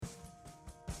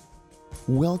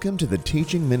Welcome to the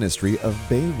teaching ministry of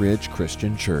Bay Ridge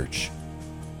Christian Church.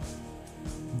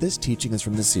 This teaching is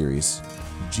from the series,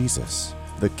 Jesus,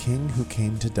 the King Who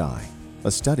Came to Die, a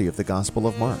study of the Gospel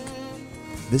of Mark.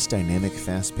 This dynamic,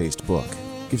 fast-paced book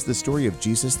gives the story of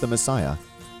Jesus the Messiah,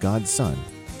 God's Son,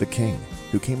 the King,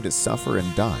 who came to suffer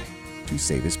and die to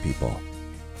save his people.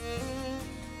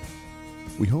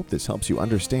 We hope this helps you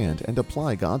understand and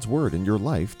apply God's Word in your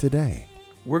life today.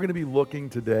 We're going to be looking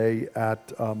today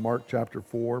at Mark chapter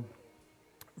 4,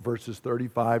 verses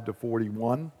 35 to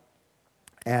 41.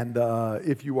 And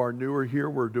if you are newer here,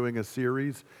 we're doing a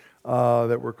series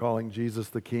that we're calling Jesus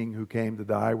the King Who Came to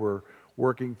Die. We're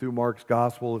working through Mark's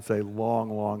Gospel. It's a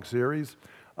long series,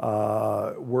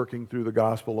 working through the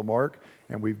Gospel of Mark.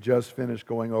 And we've just finished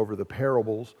going over the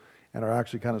parables and are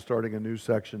actually kind of starting a new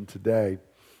section today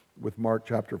with Mark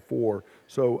chapter 4.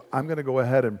 So I'm going to go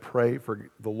ahead and pray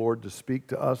for the Lord to speak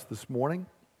to us this morning,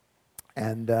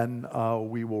 and then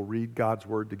we will read God's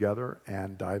Word together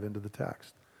and dive into the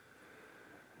text.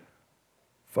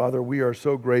 Father, we are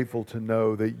so grateful to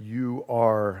know that you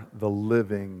are the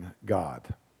living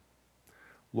God.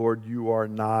 Lord, you are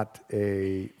not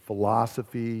a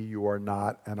philosophy, you are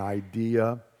not an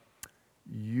idea.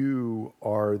 You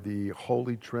are the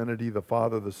Holy Trinity, the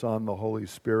Father, the Son, the Holy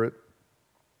Spirit,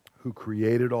 who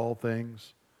created all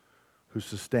things, who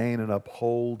sustain and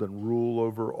uphold and rule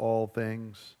over all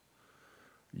things.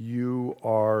 You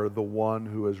are the one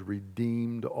who has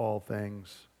redeemed all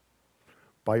things.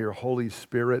 By your Holy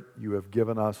Spirit, you have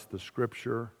given us the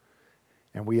Scripture,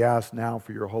 and we ask now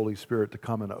for your Holy Spirit to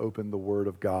come and open the Word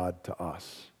of God to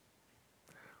us.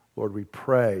 Lord, we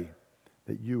pray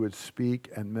that you would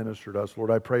speak and minister to us. Lord,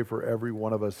 I pray for every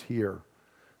one of us here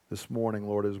this morning,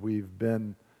 Lord, as we've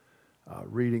been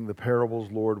reading the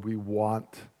parables. Lord, we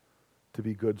want to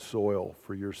be good soil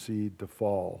for your seed to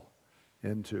fall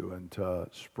into and to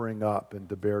spring up and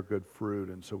to bear good fruit.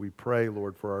 And so we pray,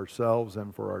 Lord, for ourselves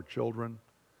and for our children,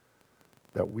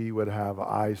 that we would have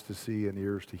eyes to see and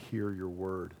ears to hear your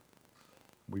word.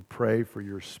 We pray for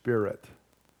your Spirit,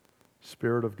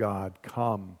 Spirit of God,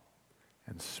 come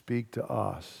and speak to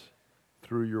us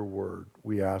through your word.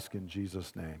 We ask in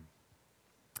Jesus' name.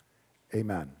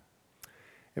 Amen.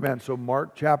 Amen. So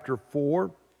Mark chapter 4,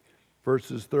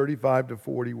 verses 35 to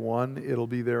 41. It'll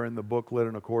be there in the booklet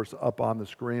and, of course, up on the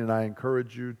screen. And I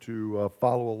encourage you to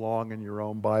follow along in your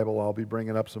own Bible. I'll be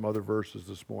bringing up some other verses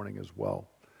this morning as well.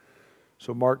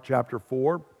 So Mark chapter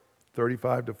 4,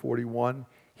 35 to 41.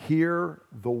 Hear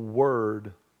the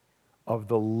word of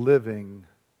the living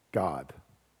God.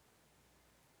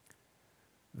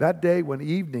 That day when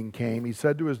evening came, he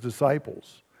said to his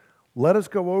disciples, "Let us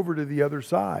go over to the other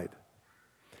side."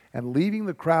 And leaving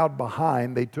the crowd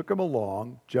behind, they took him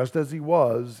along, just as he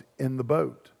was, in the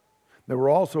boat. There were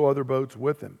also other boats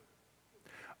with him.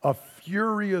 A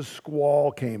furious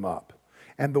squall came up,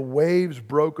 and the waves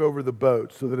broke over the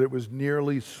boat so that it was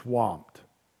nearly swamped.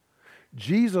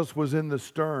 Jesus was in the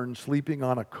stern, sleeping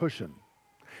on a cushion.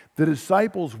 The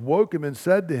disciples woke him and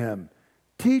said to him,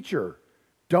 "Teacher,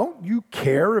 don't you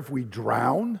care if we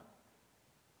drown?"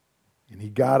 And he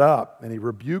got up and he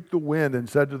rebuked the wind and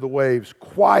said to the waves,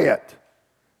 "Quiet,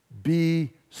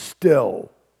 be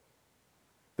still."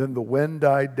 Then the wind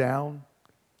died down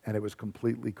and it was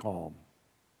completely calm.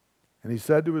 And he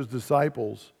said to his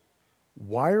disciples,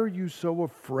 "Why are you so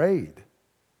afraid?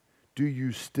 Do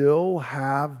you still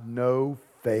have no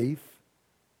faith?"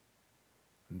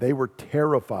 And they were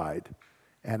terrified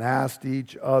and asked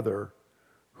each other,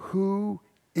 "Who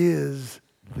is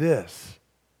this?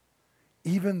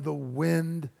 Even the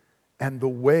wind and the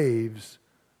waves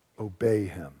obey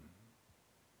him."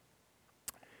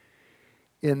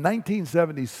 In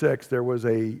 1976, there was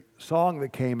a song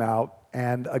that came out,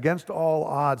 and against all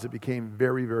odds, it became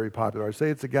very popular. I say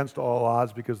it's against all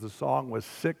odds because the song was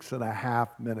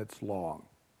 6.5 minutes long.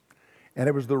 And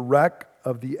it was the wreck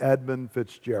of the Edmund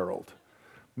Fitzgerald.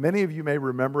 Many of you may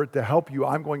remember it. To help you,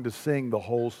 I'm going to sing the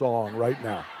whole song right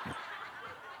now.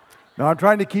 Now, I'm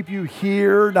trying to keep you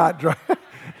here, not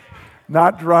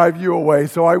drive you away,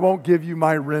 so I won't give you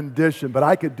my rendition, but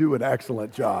I could do an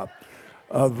excellent job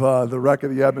of the wreck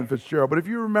of the Edmund Fitzgerald. But if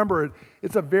you remember it,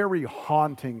 it's a very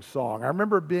haunting song. I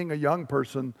remember being a young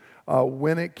person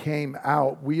when it came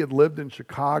out. We had lived in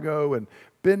Chicago and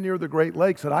been near the Great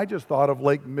Lakes, and I just thought of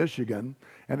Lake Michigan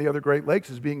and the other Great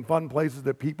Lakes as being fun places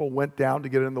that people went down to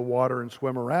get in the water and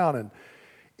swim around. And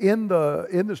in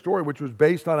the story, which was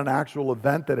based on an actual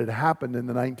event that had happened in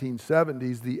the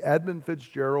 1970s, the Edmund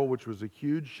Fitzgerald, which was a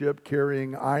huge ship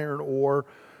carrying iron ore,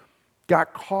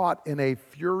 got caught in a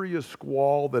furious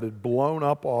squall that had blown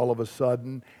up all of a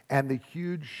sudden, and the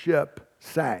huge ship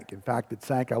sank. In fact, it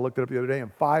sank, I looked it up the other day, in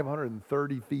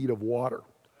 530 feet of water.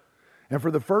 And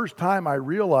for the first time, I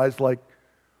realized, like,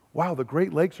 wow, the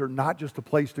Great Lakes are not just a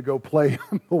place to go play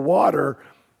in the water.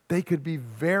 They could be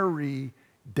very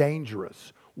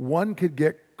dangerous. One could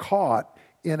get caught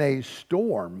in a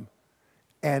storm,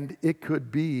 and it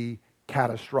could be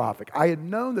catastrophic. I had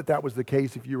known that that was the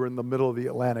case if you were in the middle of the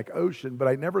Atlantic Ocean, but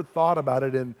I never thought about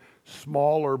it in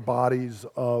smaller bodies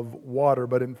of water.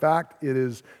 But in fact, it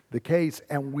is the case,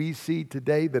 and we see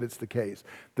today that it's the case.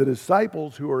 The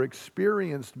disciples, who are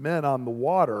experienced men on the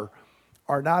water,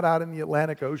 are not out in the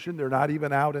Atlantic Ocean. They're not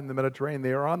even out in the Mediterranean.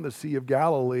 They are on the Sea of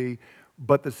Galilee.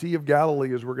 But the Sea of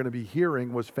Galilee, as we're going to be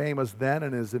hearing, was famous then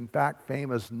and is in fact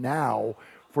famous now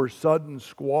for sudden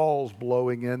squalls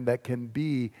blowing in that can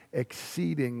be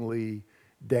exceedingly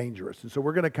dangerous. And so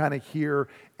we're going to kind of hear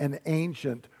an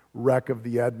ancient wreck of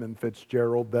the Edmund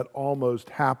Fitzgerald that almost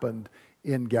happened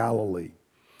in Galilee.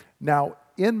 Now,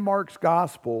 in Mark's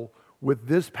gospel, with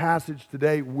this passage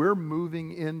today, we're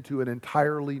moving into an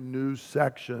entirely new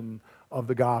section of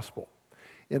the gospel.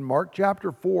 In Mark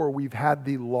chapter 4, we've had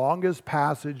the longest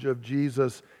passage of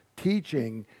Jesus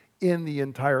teaching in the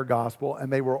entire gospel,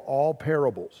 and they were all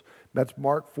parables. That's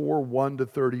Mark 4, 1 to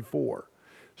 34.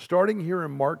 Starting here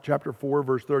in Mark chapter 4,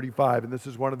 verse 35, and this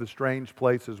is one of the strange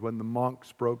places when the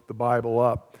monks broke the Bible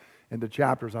up into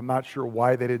chapters. I'm not sure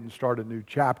why they didn't start a new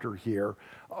chapter here,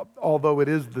 although it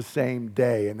is the same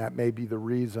day, and that may be the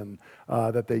reason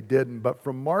that they didn't. But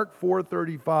from Mark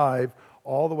 4:35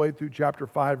 all the way through chapter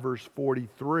 5, verse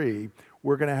 43,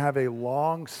 we're going to have a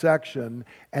long section,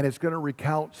 and it's going to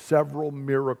recount several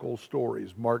miracle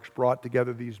stories. Mark's brought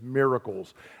together these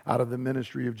miracles out of the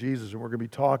ministry of Jesus, and we're going to be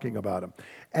talking about them.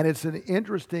 And it's an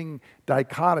interesting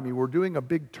dichotomy. We're doing a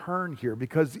big turn here,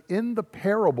 because in the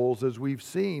parables, as we've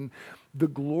seen, the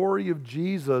glory of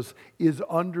Jesus is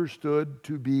understood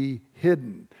to be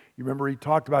hidden. You remember he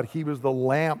talked about he was the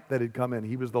lamp that had come in.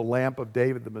 He was the lamp of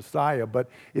David, the Messiah, but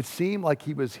it seemed like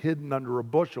he was hidden under a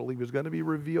bushel. He was going to be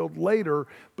revealed later,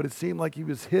 but it seemed like he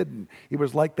was hidden. He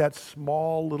was like that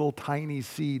small little tiny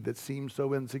seed that seems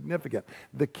so insignificant.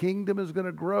 The kingdom is going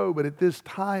to grow, but at this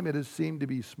time it has seemed to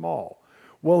be small.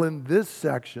 Well, in this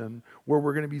section where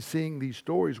we're going to be seeing these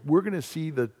stories, we're going to see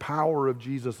the power of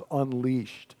Jesus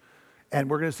unleashed. And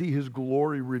we're going to see his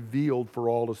glory revealed for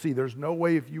all to see. There's no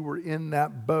way if you were in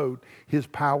that boat, his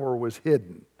power was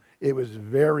hidden. It was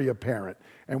very apparent.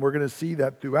 And we're going to see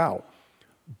that throughout.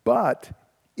 But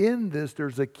in this,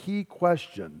 there's a key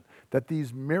question that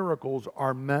these miracles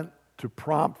are meant to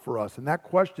prompt for us. And that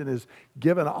question is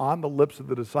given on the lips of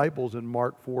the disciples in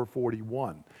Mark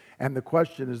 4:41. And the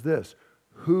question is this: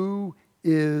 who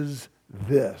is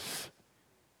this?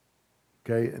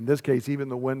 Okay, in this case, even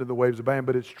the wind and the waves obey him,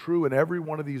 but it's true in every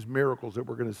one of these miracles that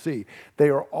we're going to see. They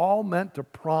are all meant to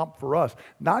prompt for us,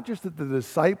 not just that the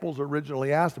disciples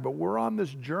originally asked it, but we're on this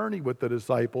journey with the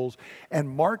disciples, and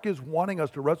Mark is wanting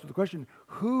us to wrestle with the question,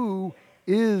 who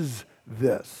is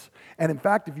this? And in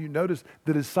fact, if you notice,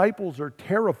 the disciples are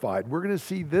terrified. We're going to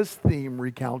see this theme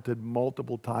recounted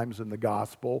multiple times in the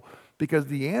gospel, because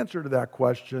the answer to that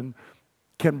question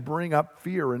can bring up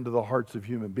fear into the hearts of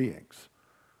human beings.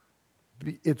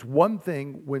 It's one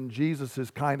thing when Jesus is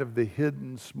kind of the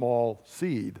hidden small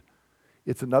seed.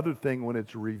 It's another thing when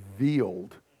it's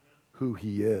revealed who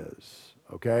he is,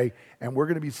 okay? And we're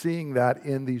going to be seeing that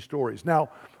in these stories. Now,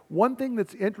 one thing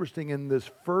that's interesting in this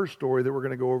first story that we're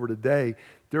going to go over today,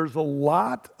 there's a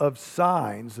lot of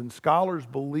signs, and scholars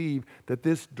believe that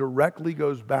this directly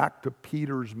goes back to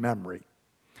Peter's memory.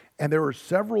 And there are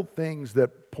several things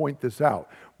that point this out.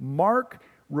 Mark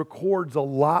records a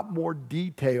lot more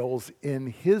details in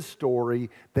his story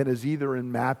than is either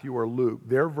in Matthew or Luke.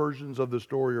 Their versions of the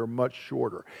story are much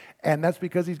shorter. And that's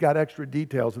because he's got extra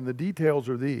details. And the details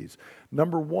are these.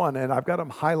 Number one, and I've got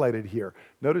them highlighted here.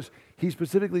 Notice he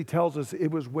specifically tells us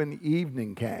it was when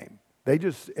evening came. They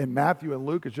just, in Matthew and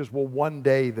Luke, it's just, well, one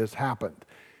day this happened.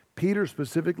 Peter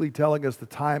specifically telling us the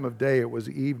time of day, it was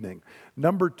evening.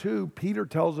 Number two, Peter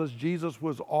tells us Jesus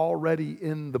was already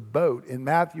in the boat. In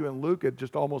Matthew and Luke, it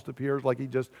just almost appears like he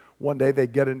just, one day they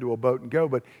get into a boat and go,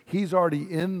 but he's already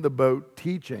in the boat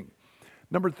teaching.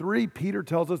 Number three, Peter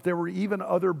tells us there were even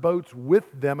other boats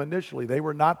with them initially. They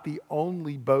were not the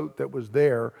only boat that was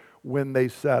there when they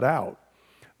set out.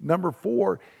 Number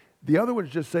four, the other ones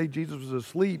just say Jesus was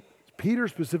asleep. Peter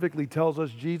specifically tells us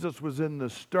Jesus was in the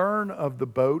stern of the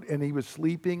boat and he was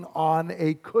sleeping on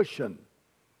a cushion.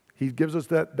 He gives us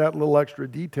that little extra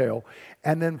detail.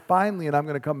 And then finally, and I'm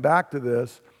going to come back to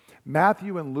this,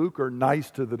 Matthew and Luke are nice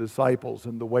to the disciples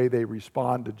in the way they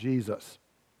respond to Jesus.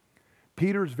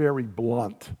 Peter's very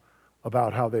blunt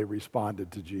about how they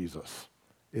responded to Jesus.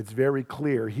 It's very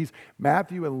clear.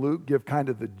 Matthew and Luke give kind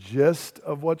of the gist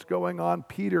of what's going on.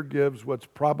 Peter gives what's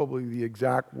probably the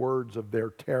exact words of their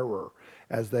terror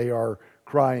as they are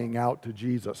crying out to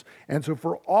Jesus. And so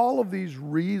for all of these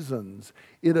reasons,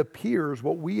 it appears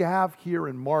what we have here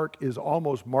in Mark is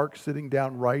almost Mark sitting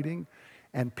down writing,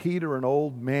 and Peter, an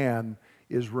old man,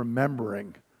 is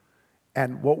remembering.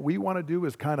 And what we want to do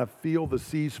is kind of feel the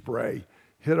sea spray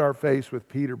hit our face with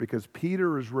Peter, because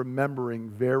Peter is remembering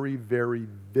very, very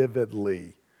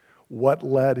vividly what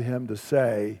led him to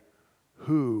say,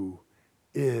 "Who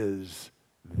is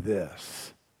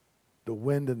this? The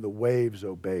wind and the waves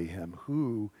obey him.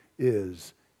 Who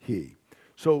is he?"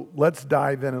 So let's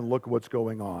dive in and look at what's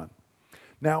going on.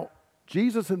 Now,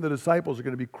 Jesus and the disciples are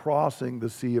going to be crossing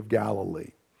the Sea of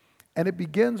Galilee. And it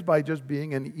begins by just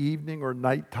being an evening or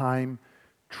nighttime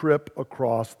trip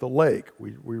across the lake.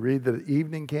 We read that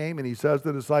evening came and he says to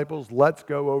the disciples, "Let's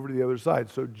go over to the other side."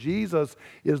 So Jesus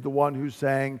is the one who's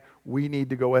saying, we need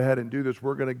to go ahead and do this.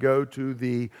 We're going to go to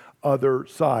the other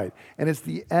side. And it's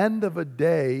the end of a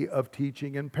day of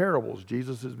teaching in parables.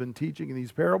 Jesus has been teaching in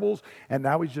these parables, and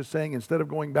now he's just saying, instead of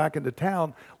going back into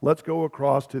town, let's go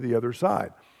across to the other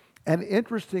side. And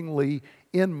interestingly,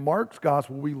 in Mark's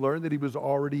gospel, we learn that he was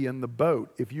already in the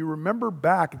boat. If you remember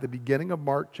back at the beginning of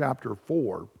Mark chapter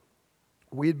 4,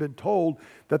 we had been told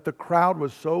that the crowd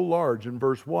was so large in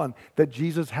verse 1 that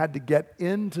Jesus had to get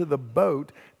into the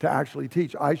boat to actually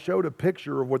teach. I showed a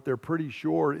picture of what they're pretty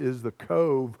sure is the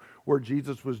cove where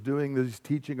Jesus was doing these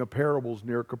teaching of parables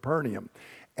near Capernaum.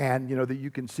 And, that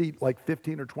you can seat like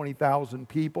 15 or 20,000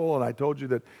 people. And I told you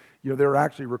that, there are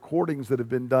actually recordings that have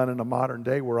been done in a modern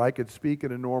day where I could speak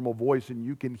in a normal voice and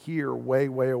you can hear way,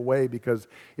 way away, because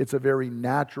it's a very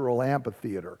natural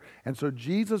amphitheater. And so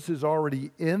Jesus is already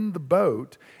in the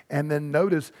boat. And then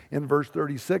notice in verse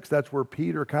 36, that's where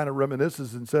Peter kind of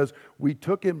reminisces and says, we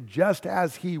took him just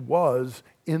as he was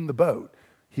in the boat.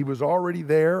 He was already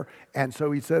there, and so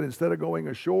he said, instead of going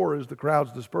ashore as the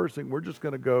crowd's dispersing, we're just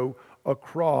going to go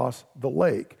across the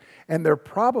lake. And they're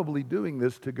probably doing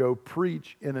this to go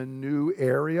preach in a new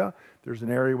area. There's an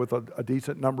area with a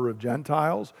decent number of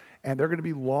Gentiles, and they're going to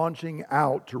be launching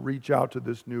out to reach out to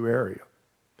this new area.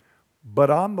 But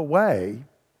on the way,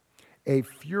 a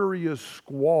furious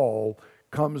squall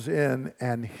comes in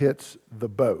and hits the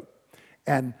boat.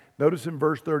 And notice in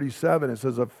verse 37, it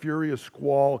says, a furious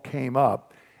squall came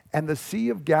up. And the Sea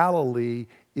of Galilee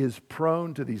is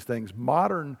prone to these things.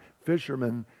 Modern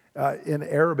fishermen, in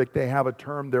Arabic, they have a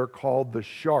term they're called the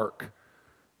shark,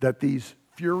 that these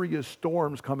furious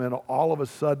storms come in all of a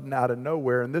sudden out of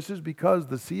nowhere. And this is because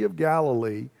the Sea of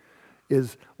Galilee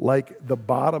is like the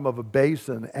bottom of a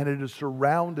basin, and it is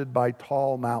surrounded by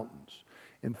tall mountains.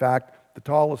 In fact, the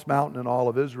tallest mountain in all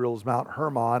of Israel is Mount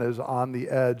Hermon, is on the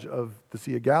edge of the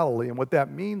Sea of Galilee. And what that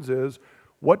means is,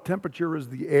 what temperature is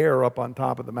the air up on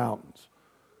top of the mountains?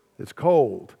 It's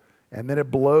cold. And then it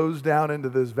blows down into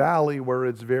this valley where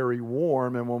it's very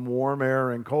warm. And when warm air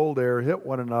and cold air hit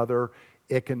one another,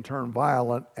 it can turn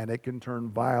violent, and it can turn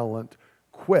violent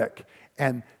quick.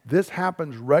 And this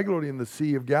happens regularly in the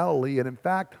Sea of Galilee. And in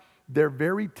fact, they're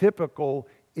very typical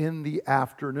in the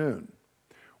afternoon,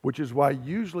 which is why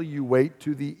usually you wait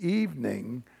to the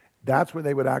evening. That's when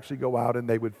they would actually go out and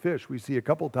they would fish. We see a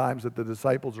couple times that the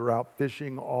disciples are out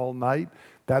fishing all night.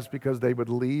 That's because they would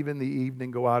leave in the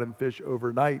evening, go out and fish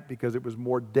overnight, because it was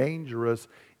more dangerous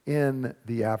in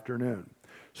the afternoon.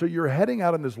 So you're heading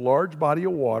out in this large body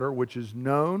of water, which is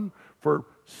known for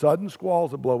sudden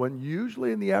squalls that blow in,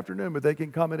 usually in the afternoon, but they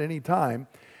can come at any time.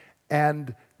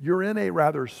 And you're in a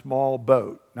rather small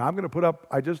boat. Now I'm going to put up,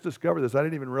 I just discovered this, I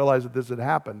didn't even realize that this had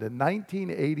happened. In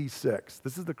 1986,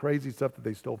 this is the crazy stuff that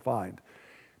they still find.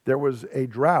 There was a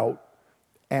drought,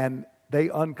 and they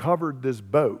uncovered this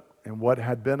boat and what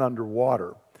had been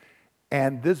underwater.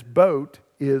 And this boat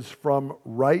is from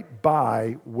right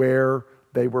by where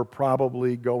they were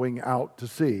probably going out to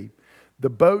sea. The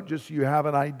boat, just so you have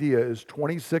an idea, is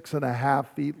 26 and a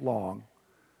half feet long,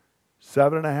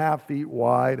 7.5 feet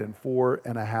wide, and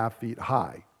 4.5 feet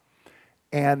high.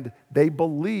 And they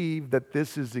believe that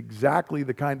this is exactly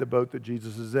the kind of boat that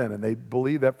Jesus is in. And they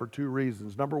believe that for two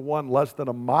reasons. Number one, less than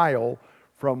a mile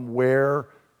from where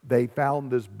they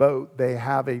found this boat, they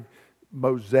have a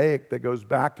mosaic that goes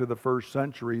back to the first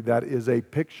century that is a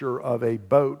picture of a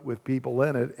boat with people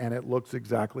in it, and it looks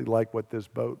exactly like what this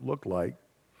boat looked like.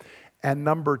 And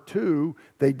number two,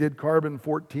 they did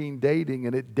carbon-14 dating,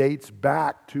 and it dates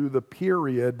back to the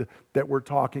period that we're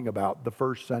talking about, the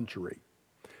first century.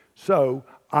 So,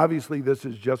 obviously, this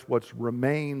is just what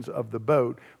remains of the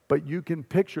boat, but you can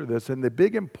picture this. And the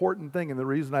big important thing, and the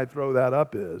reason I throw that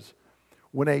up is,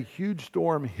 when a huge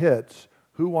storm hits,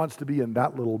 Who wants to be in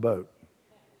that little boat?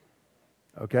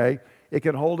 Okay? It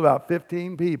can hold about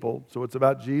 15 people, so it's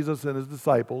about Jesus and his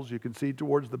disciples. You can see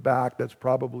towards the back, that's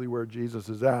probably where Jesus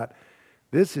is at.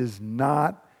 This is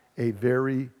not a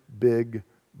very big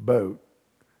boat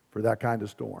for that kind of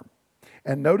storm.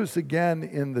 And notice again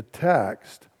in the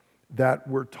text that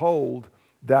we're told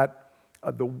that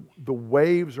the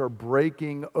waves are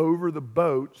breaking over the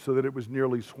boat so that it was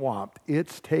nearly swamped.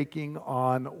 It's taking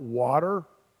on water.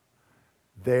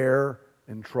 They're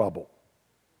in trouble.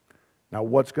 Now,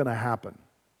 what's going to happen?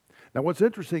 Now, what's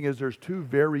interesting is there's two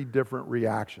very different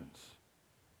reactions.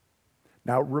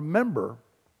 Now, remember,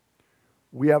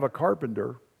 we have a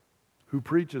carpenter who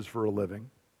preaches for a living,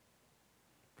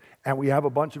 and we have a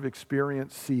bunch of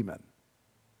experienced seamen.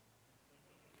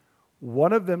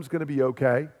 One of them's going to be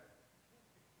okay,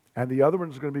 and the other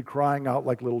one's going to be crying out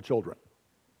like little children.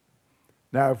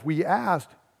 Now, if we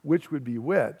asked which would be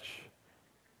which,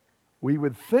 we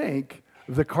would think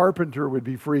the carpenter would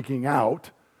be freaking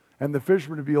out, and the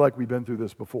fisherman would be like, we've been through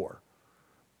this before.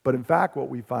 But in fact, what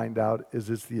we find out is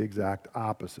it's the exact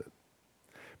opposite.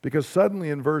 Because suddenly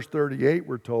in verse 38,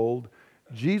 we're told,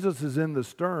 Jesus is in the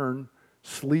stern,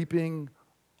 sleeping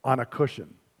on a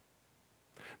cushion.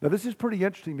 Now, this is pretty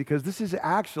interesting because this is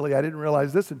actually, I didn't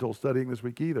realize this until studying this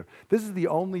week either. This is the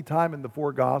only time in the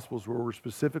four Gospels where we're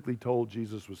specifically told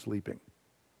Jesus was sleeping.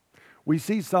 We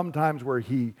see sometimes where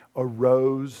he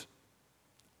arose,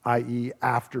 i.e.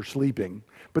 after sleeping.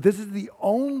 But this is the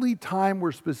only time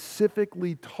we're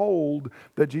specifically told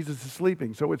that Jesus is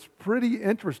sleeping. So it's pretty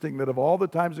interesting that of all the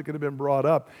times it could have been brought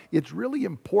up, it's really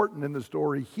important in the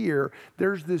story here.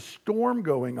 There's this storm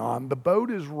going on. The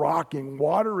boat is rocking.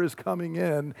 Water is coming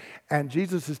in. And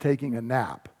Jesus is taking a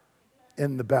nap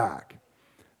in the back.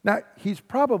 Now, he's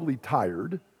probably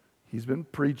tired. He's been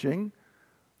preaching.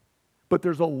 But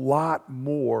there's a lot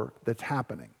more that's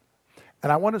happening.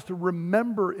 And I want us to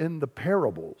remember in the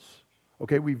parables,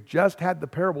 okay, we've just had the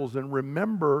parables, and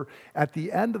remember at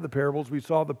the end of the parables, we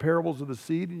saw the parables of the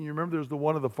seed, and you remember there's the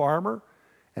one of the farmer,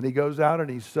 and he goes out and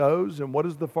he sows, and what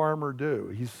does the farmer do?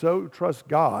 He trusts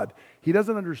God. He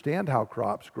doesn't understand how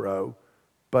crops grow,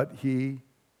 but he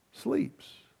sleeps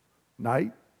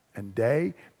night and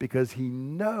day because he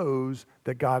knows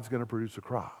that God's going to produce a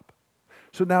crop.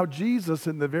 So now Jesus,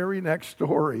 in the very next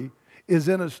story, is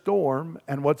in a storm,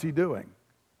 and what's he doing?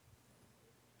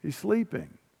 He's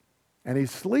sleeping. And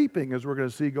he's sleeping, as we're going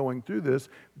to see going through this,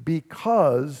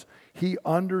 because he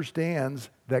understands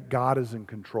that God is in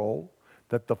control,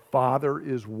 that the Father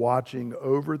is watching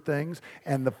over things,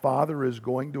 and the Father is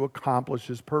going to accomplish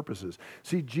his purposes.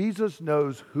 See, Jesus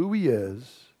knows who he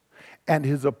is and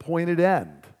his appointed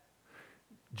end.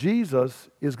 Jesus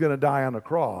is going to die on a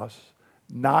cross,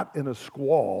 not in a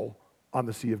squall on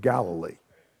the Sea of Galilee.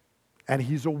 And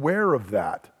he's aware of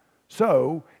that.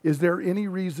 So, is there any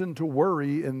reason to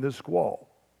worry in this squall?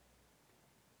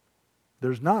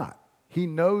 There's not. He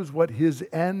knows what his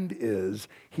end is.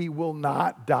 He will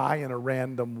not die in a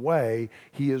random way.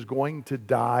 He is going to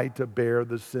die to bear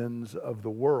the sins of the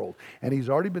world. And he's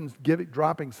already been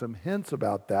dropping some hints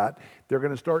about that. They're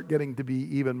going to start getting to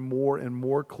be even more and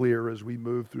more clear as we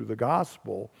move through the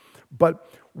gospel. But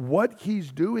what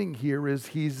he's doing here is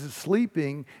he's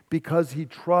sleeping because he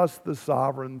trusts the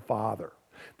sovereign Father.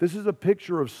 This is a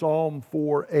picture of Psalm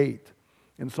 4:8.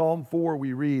 In Psalm 4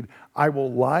 we read, I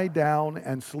will lie down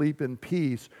and sleep in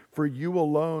peace, for you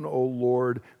alone, O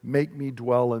Lord, make me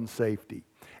dwell in safety.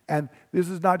 And this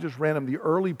is not just random. The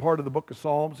early part of the book of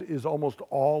Psalms is almost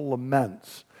all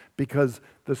laments because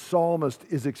the psalmist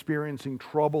is experiencing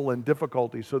trouble and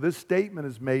difficulty. So this statement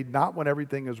is made not when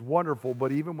everything is wonderful,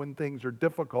 but even when things are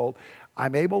difficult.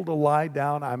 I'm able to lie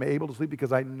down, I'm able to sleep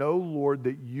because I know, Lord,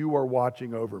 that you are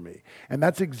watching over me. And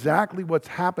that's exactly what's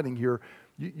happening here.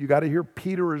 You got to hear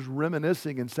Peter is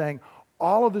reminiscing and saying,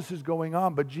 all of this is going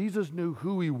on, but Jesus knew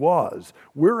who he was.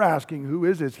 We're asking who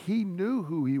is this? He knew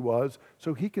who he was,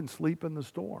 so he can sleep in the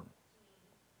storm.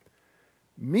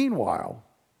 Meanwhile,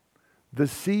 the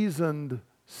seasoned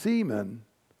seamen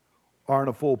are in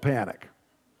a full panic.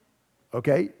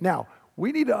 Okay? Now,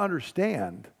 we need to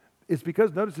understand, it's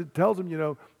because, notice it tells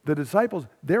them, the disciples,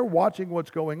 they're watching what's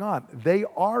going on. They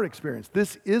are experienced.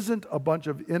 This isn't a bunch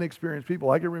of inexperienced people.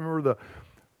 I can remember the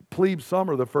plebe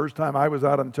summer, the first time I was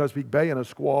out on Chesapeake Bay and a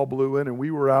squall blew in and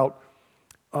we were out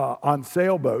on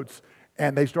sailboats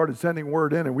and they started sending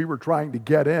word in and we were trying to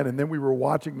get in and then we were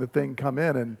watching the thing come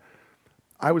in and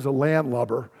I was a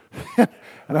landlubber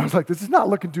and I was like, this is not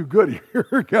looking too good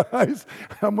here, guys.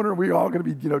 I'm wondering, are we all going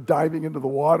to be, diving into the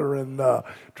water and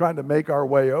trying to make our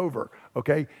way over,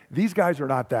 okay? These guys are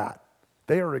not that.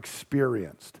 They are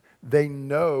experienced. They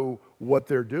know what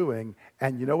they're doing.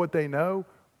 And you know what they know?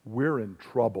 We're in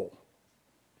trouble.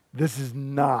 This is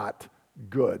not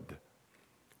good.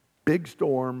 Big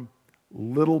storm,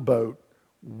 little boat,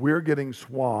 we're getting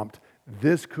swamped.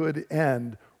 This could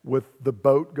end with the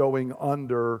boat going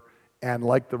under, and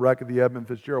like the wreck of the Edmund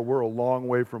Fitzgerald, we're a long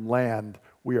way from land.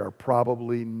 We are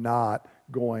probably not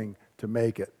going to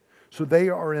make it. So they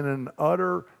are in an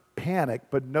utter panic,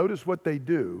 but notice what they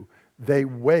do. They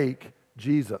wake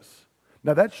Jesus.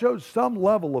 Now that shows some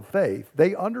level of faith.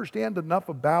 They understand enough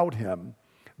about him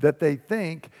that they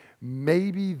think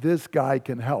maybe this guy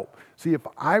can help. See, if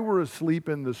I were asleep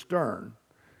in the stern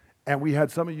and we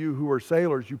had some of you who are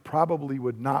sailors, you probably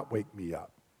would not wake me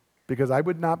up because I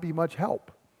would not be much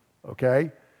help,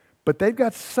 okay? But they've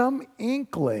got some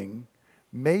inkling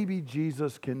maybe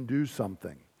Jesus can do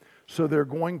something. So they're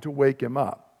going to wake him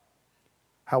up.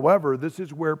 However, this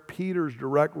is where Peter's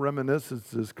direct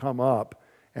reminiscences come up,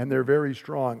 and they're very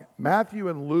strong. Matthew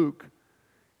and Luke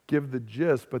give the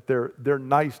gist, but they're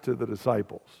nice to the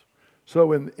disciples.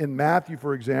 So in Matthew,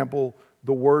 for example,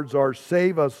 the words are,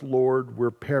 "Save us, Lord,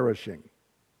 we're perishing."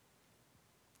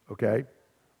 Okay?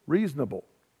 Reasonable.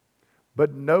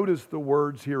 But notice the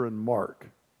words here in Mark.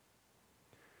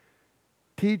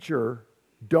 "Teacher,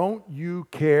 don't you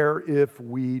care if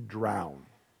we drown?"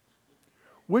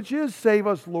 Which is, save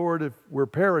us, Lord, if we're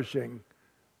perishing,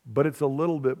 but it's a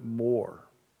little bit more.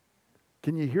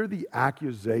 Can you hear the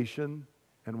accusation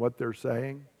and what they're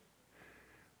saying?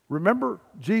 Remember,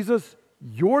 Jesus,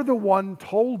 you're the one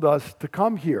told us to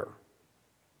come here.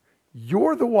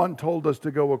 You're the one told us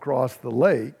to go across the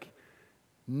lake.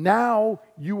 Now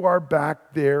you are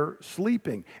back there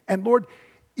sleeping. And Lord,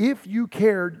 if you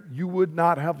cared, you would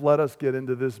not have let us get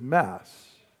into this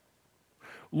mess.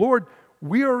 Lord,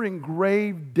 we are in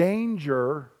grave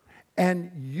danger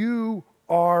and you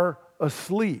are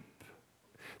asleep.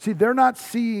 See, they're not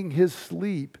seeing his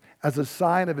sleep as a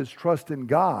sign of his trust in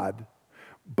God,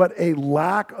 but a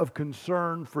lack of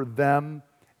concern for them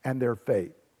and their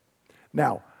fate.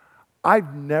 Now,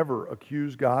 I've never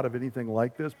accused God of anything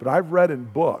like this, but I've read in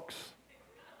books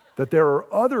that there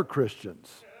are other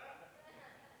Christians.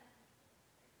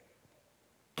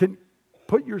 Can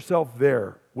put yourself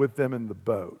there with them in the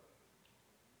boat.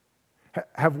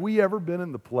 Have we ever been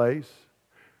in the place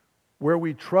where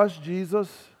we trust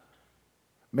Jesus,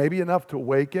 maybe enough to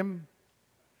wake him,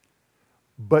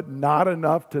 but not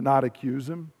enough to not accuse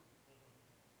him?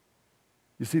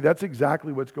 You see, that's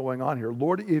exactly what's going on here.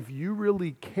 Lord, if you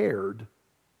really cared,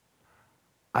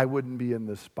 I wouldn't be in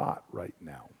this spot right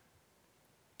now.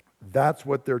 That's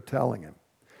what they're telling him.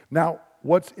 Now,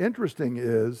 what's interesting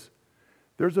is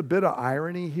there's a bit of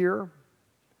irony here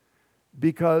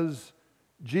because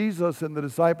Jesus and the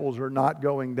disciples are not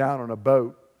going down on a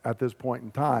boat at this point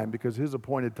in time because his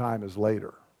appointed time is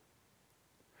later.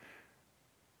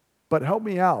 But help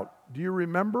me out. Do you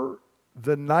remember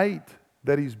the night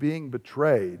that he's being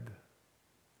betrayed?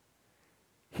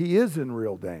 He is in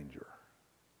real danger.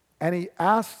 And he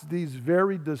asks these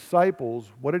very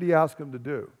disciples, what did he ask them to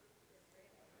do?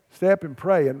 Stay up and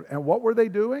pray. And what were they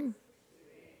doing?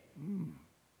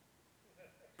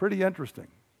 Pretty interesting.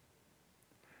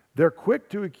 They're quick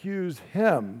to accuse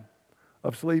him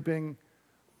of sleeping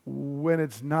when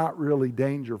it's not really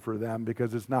danger for them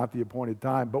because it's not the appointed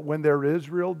time. But when there is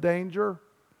real danger,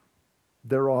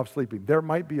 they're off sleeping. There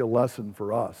might be a lesson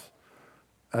for us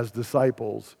as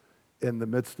disciples in the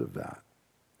midst of that.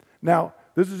 Now,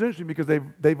 this is interesting because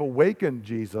they've awakened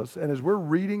Jesus, and as we're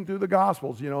reading through the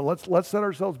Gospels, let's set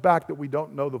ourselves back that we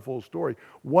don't know the full story.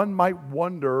 One might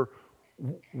wonder,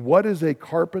 what is a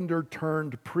carpenter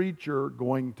turned preacher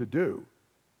going to do?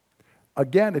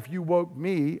 Again, if you woke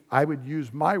me, I would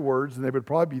use my words, and they would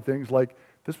probably be things like,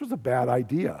 this was a bad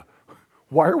idea.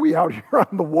 Why are we out here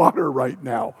on the water right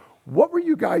now? What were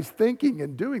you guys thinking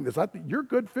and doing this? I think you're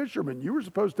good fishermen. You were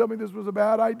supposed to tell me this was a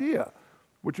bad idea,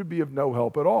 which would be of no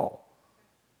help at all.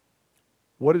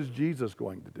 What is Jesus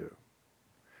going to do?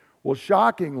 Well,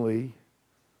 shockingly,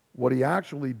 what he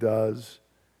actually does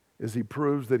is he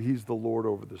proves that he's the Lord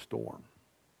over the storm.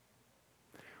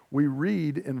 We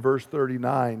read in verse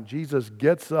 39, Jesus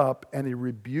gets up and he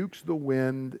rebukes the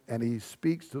wind and he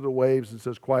speaks to the waves and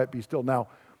says, "Quiet, be still." Now,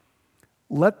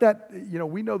 let that,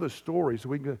 we know the story, so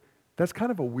we can go, that's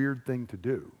kind of a weird thing to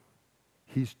do.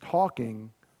 He's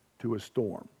talking to a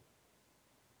storm,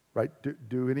 right?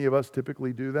 Do any of us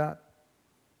typically do that?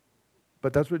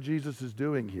 But that's what Jesus is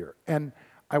doing here. And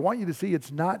I want you to see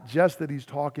it's not just that he's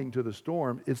talking to the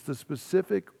storm, it's the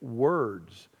specific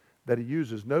words that he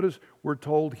uses. Notice we're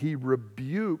told he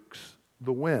rebukes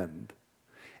the wind,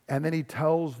 and then he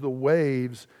tells the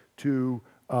waves to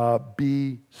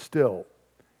be still.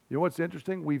 You know what's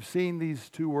interesting? We've seen these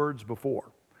two words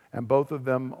before, and both of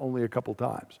them only a couple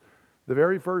times. The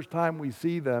very first time we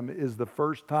see them is the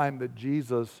first time that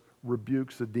Jesus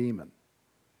rebukes a demon.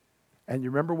 And you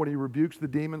remember when he rebukes the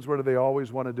demons, what do they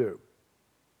always want to do?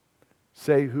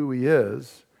 Say who he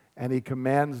is, and he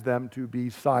commands them to be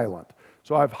silent.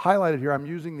 So I've highlighted here, I'm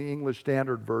using the English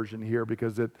Standard Version here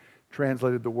because it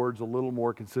translated the words a little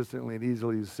more consistently and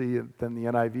easily to see than the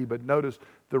NIV. But notice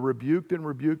the rebuked and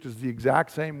rebuked is the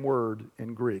exact same word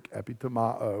in Greek,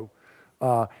 epitomao.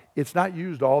 It's not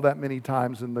used all that many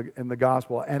times in the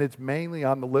gospel, and it's mainly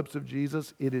on the lips of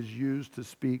Jesus. It is used to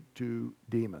speak to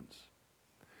demons.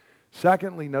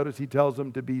 Secondly, notice he tells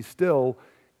them to be still.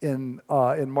 In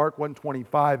Mark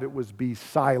 1:25, it was be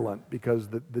silent because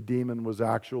the demon was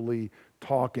actually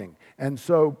talking. And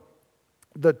so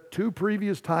the two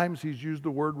previous times he's used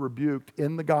the word rebuked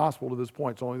in the gospel to this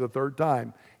point, it's only the third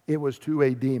time, it was to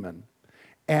a demon.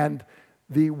 And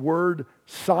the word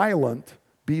silent,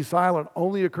 be silent,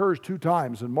 only occurs two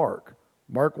times in Mark.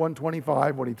 Mark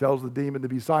 1:25 when he tells the demon to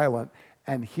be silent,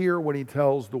 and here when he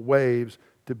tells the waves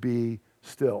to be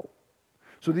still.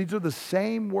 So these are the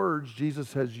same words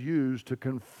Jesus has used to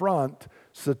confront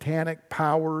satanic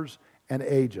powers and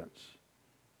agents.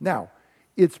 Now,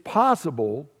 it's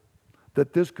possible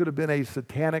that this could have been a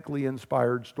satanically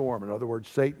inspired storm. In other words,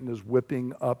 Satan is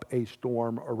whipping up a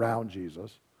storm around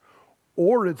Jesus.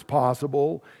 Or it's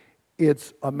possible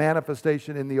it's a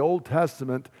manifestation in the Old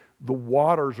Testament. The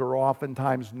waters are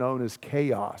oftentimes known as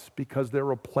chaos because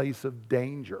they're a place of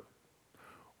danger.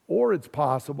 Or it's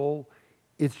possible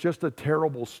it's just a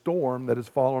terrible storm that has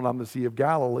fallen on the Sea of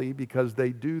Galilee because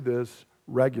they do this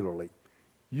regularly.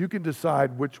 You can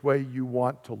decide which way you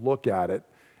want to look at it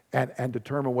and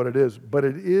determine what it is. But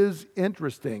it is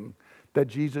interesting that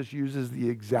Jesus uses the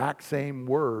exact same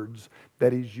words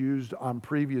that he's used on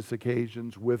previous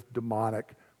occasions with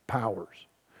demonic powers.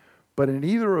 But in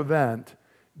either event,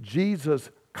 Jesus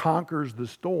conquers the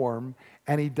storm,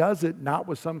 and he does it not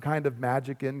with some kind of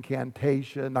magic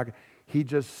incantation. He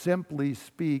just simply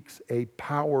speaks a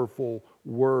powerful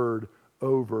word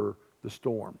over the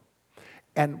storm.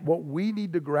 And what we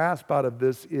need to grasp out of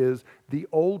this is the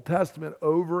Old Testament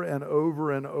over and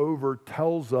over and over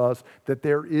tells us that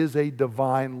there is a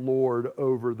divine Lord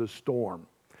over the storm.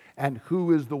 And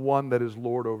who is the one that is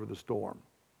Lord over the storm?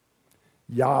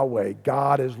 Yahweh,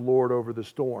 God is Lord over the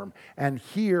storm. And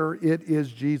here it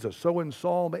is Jesus. So in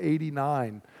Psalm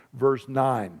 89, verse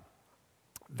 9,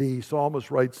 the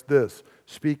psalmist writes this,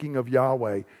 speaking of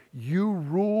Yahweh, you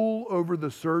rule over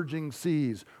the surging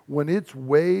seas. When its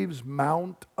waves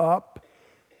mount up,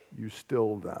 you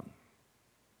still them.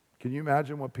 Can you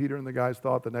imagine what Peter and the guys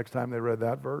thought the next time they read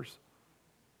that verse?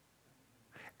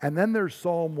 And then there's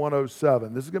Psalm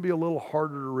 107. This is going to be a little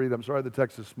harder to read. I'm sorry the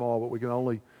text is small, but we can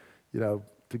only, to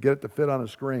get it to fit on a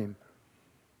screen.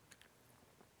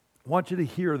 I want you to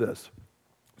hear this.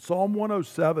 Psalm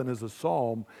 107 is a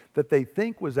psalm that they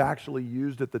think was actually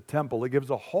used at the temple. It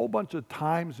gives a whole bunch of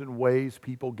times and ways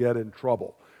people get in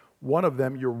trouble. One of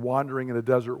them, you're wandering in a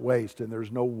desert waste and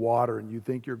there's no water and you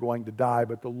think you're going to die,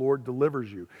 but the Lord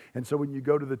delivers you. And so when you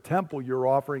go to the temple, you're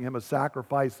offering him a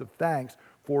sacrifice of thanks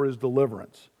for his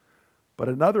deliverance. But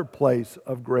another place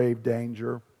of grave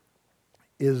danger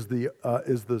is the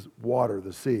water,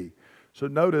 the sea. So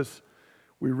notice,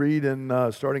 we read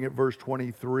in starting at verse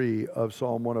 23 of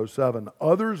Psalm 107,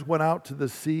 others went out to the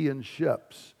sea in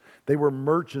ships. They were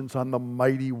merchants on the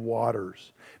mighty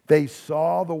waters. They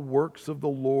saw the works of the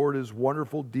Lord, his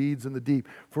wonderful deeds in the deep.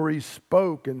 For he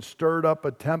spoke and stirred up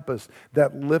a tempest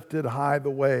that lifted high the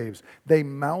waves. They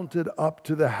mounted up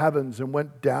to the heavens and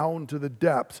went down to the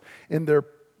depths. In their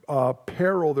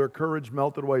peril, their courage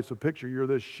melted away. So picture you're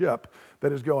this ship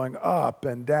that is going up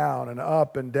and down and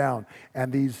up and down.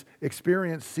 And these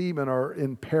experienced seamen are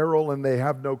in peril and they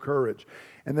have no courage.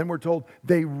 And then we're told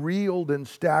they reeled and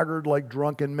staggered like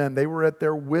drunken men. They were at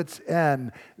their wits'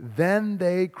 end. Then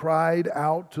they cried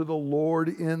out to the Lord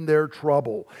in their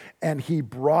trouble, and he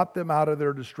brought them out of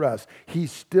their distress. He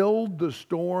stilled the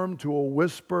storm to a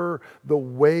whisper. The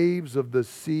waves of the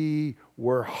sea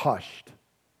were hushed.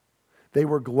 They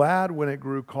were glad when it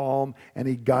grew calm, and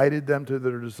he guided them to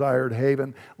their desired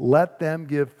haven. Let them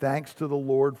give thanks to the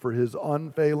Lord for his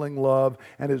unfailing love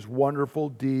and his wonderful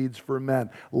deeds for men.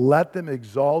 Let them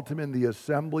exalt him in the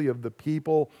assembly of the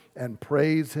people and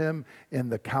praise him in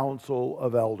the council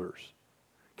of elders.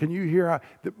 Can you hear how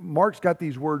Mark's got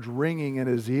these words ringing in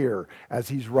his ear as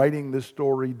he's writing this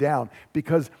story down?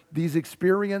 Because these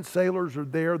experienced sailors are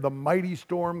there. The mighty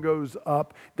storm goes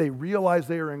up. They realize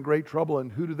they are in great trouble.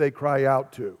 And who do they cry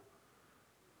out to?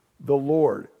 The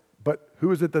Lord. But who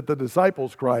is it that the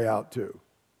disciples cry out to?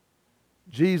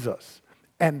 Jesus.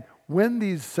 And when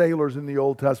these sailors in the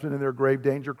Old Testament in their grave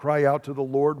danger cry out to the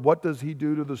Lord, what does he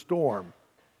do to the storm?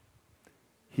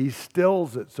 He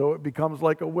stills it so it becomes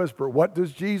like a whisper. What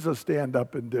does Jesus stand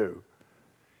up and do?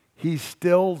 He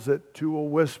stills it to a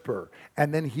whisper,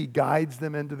 and then he guides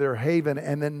them into their haven.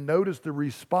 And then notice the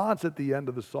response at the end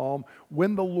of the psalm.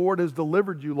 When the Lord has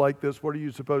delivered you like this, what are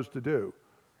you supposed to do?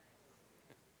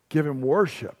 Give him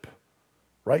worship,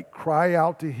 right? Cry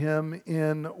out to him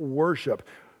in worship.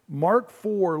 Mark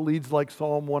 4 leads like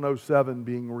Psalm 107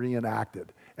 being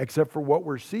reenacted, except for what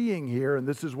we're seeing here, and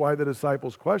this is why the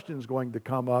disciples' question is going to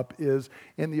come up, is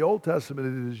in the Old Testament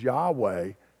it is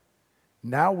Yahweh.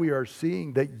 Now we are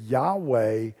seeing that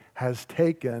Yahweh has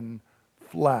taken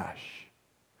flesh.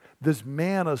 This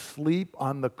man asleep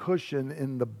on the cushion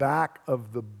in the back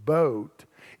of the boat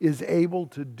is able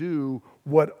to do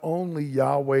what only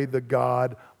Yahweh, the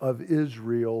God of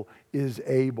Israel, is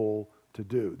able to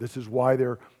do. This is why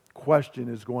their question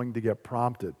is going to get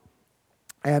prompted.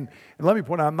 And let me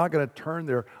point out, I'm not going to turn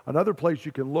there. Another place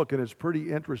you can look, and it's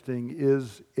pretty interesting,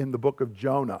 is in the book of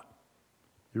Jonah.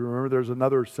 You remember there's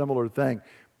another similar thing.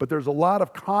 But there's a lot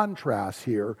of contrast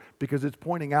here because it's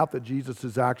pointing out that Jesus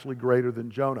is actually greater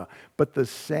than Jonah. But the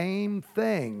same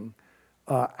thing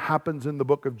happens in the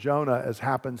book of Jonah as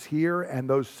happens here. And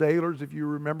those sailors, if you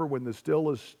remember, when the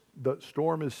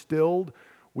storm is stilled,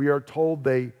 we are told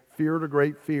they feared a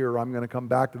great fear. I'm going to come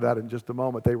back to that in just a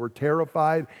moment. They were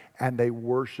terrified and they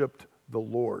worshiped the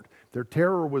Lord. Their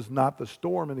terror was not the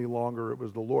storm any longer, it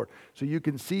was the Lord. So you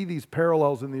can see these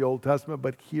parallels in the Old Testament,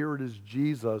 but here it is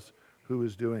Jesus who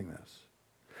is doing this.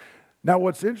 Now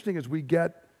what's interesting is we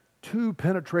get two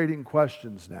penetrating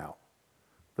questions now.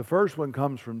 The first one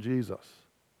comes from Jesus,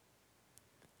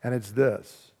 and it's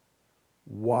this: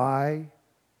 why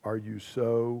are you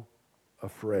so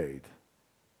afraid?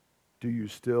 Do you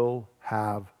still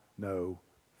have no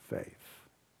faith?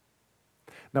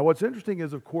 Now, what's interesting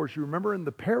is, of course, you remember in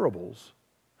the parables,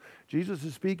 Jesus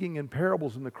is speaking in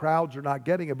parables and the crowds are not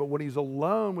getting it, but when he's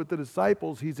alone with the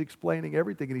disciples, he's explaining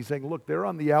everything. And he's saying, look, they're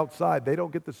on the outside. They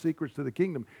don't get the secrets to the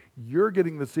kingdom. You're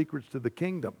getting the secrets to the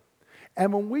kingdom.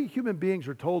 And when we human beings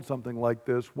are told something like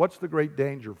this, what's the great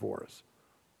danger for us?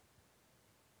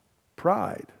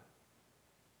 Pride.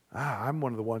 I'm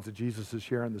one of the ones that Jesus is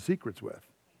sharing the secrets with.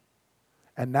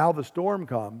 And now the storm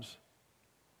comes,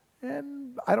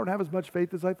 and I don't have as much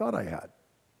faith as I thought I had.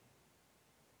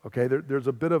 Okay, there's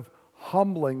a bit of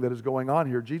humbling that is going on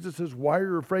here. Jesus says, why are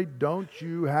you afraid? Don't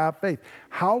you have faith?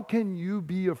 How can you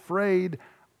be afraid?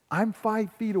 I'm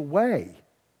 5 feet away.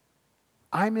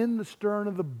 I'm in the stern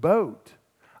of the boat.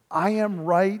 I am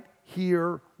right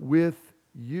here with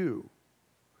you.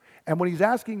 And when he's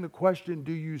asking the question,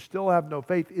 do you still have no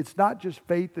faith? It's not just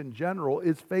faith in general,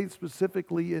 it's faith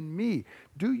specifically in me.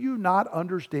 Do you not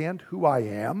understand who I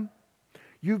am?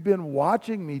 You've been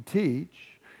watching me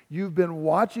teach. You've been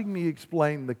watching me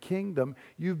explain the kingdom.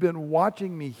 You've been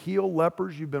watching me heal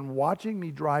lepers. You've been watching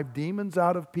me drive demons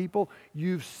out of people.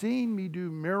 You've seen me do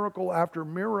miracle after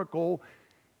miracle.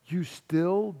 You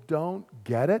still don't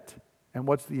get it? And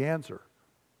what's the answer?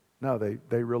 No,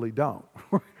 they really don't.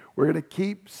 We're going to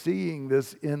keep seeing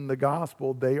this in the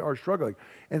gospel. They are struggling.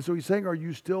 And so he's saying, are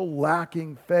you still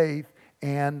lacking faith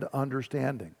and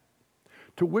understanding?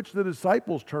 To which the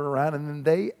disciples turn around and then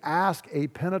they ask a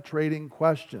penetrating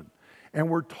question. And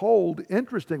we're told,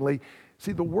 interestingly,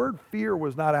 see, the word fear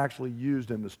was not actually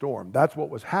used in the storm. That's what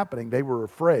was happening. They were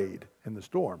afraid in the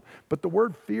storm. But the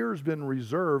word fear has been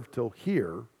reserved till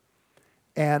here.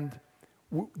 And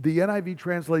the NIV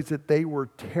translates it, they were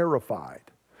terrified.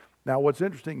 Now, what's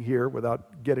interesting here,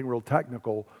 without getting real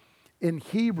technical, in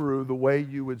Hebrew, the way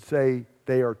you would say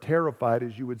they are terrified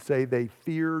is you would say they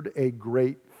feared a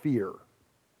great fear.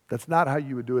 That's not how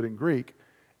you would do it in Greek,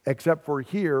 except for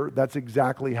here, that's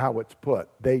exactly how it's put.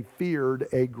 They feared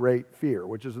a great fear,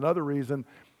 which is another reason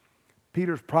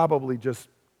Peter's probably just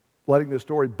letting this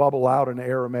story bubble out in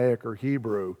Aramaic or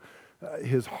Hebrew,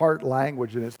 his heart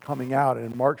language, and it's coming out,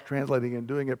 and Mark's translating and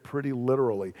doing it pretty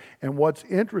literally. And what's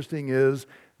interesting is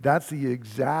that's the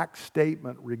exact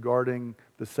statement regarding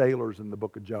the sailors in the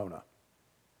book of Jonah.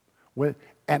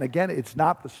 And again, it's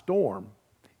not the storm,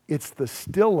 it's the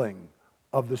stilling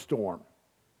of the storm.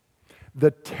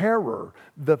 The terror,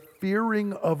 the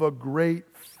fearing of a great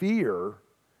fear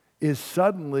is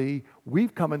suddenly,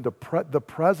 we've come into the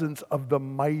presence of the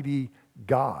mighty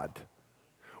God.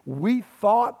 We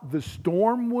thought the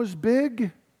storm was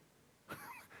big.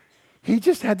 He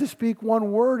just had to speak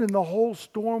one word and the whole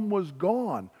storm was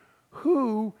gone.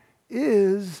 Who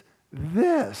is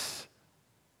this?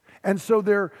 And so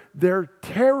their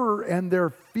terror and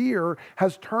their fear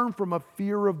has turned from a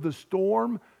fear of the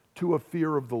storm to a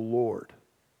fear of the Lord.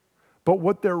 But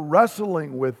what they're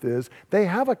wrestling with is they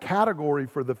have a category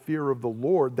for the fear of the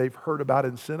Lord they've heard about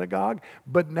in synagogue,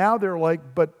 but now they're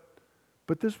like, but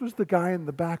this was the guy in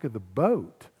the back of the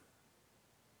boat.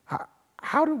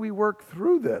 How do we work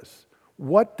through this?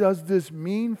 What does this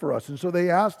mean for us? And so they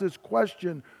ask this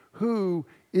question, who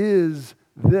is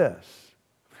this?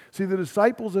 See, the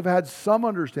disciples have had some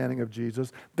understanding of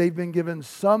Jesus. They've been given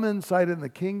some insight in the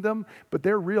kingdom, but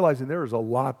they're realizing there is a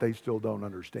lot they still don't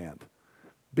understand.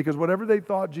 Because whatever they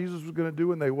thought Jesus was going to do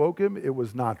when they woke him, it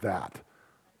was not that.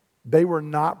 They were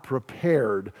not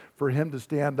prepared for him to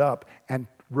stand up and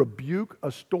rebuke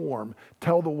a storm,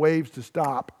 tell the waves to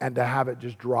stop, and to have it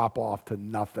just drop off to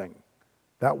nothing.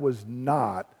 That was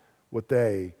not what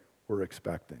they were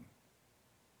expecting.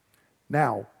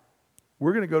 Now,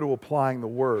 we're going to go to applying the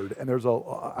word, and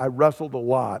I wrestled a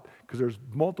lot because there's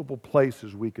multiple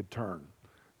places we could turn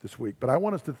this week. But I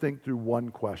want us to think through one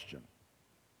question.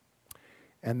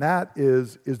 And that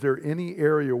is there any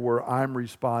area where I'm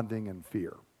responding in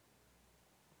fear?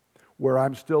 Where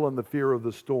I'm still in the fear of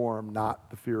the storm,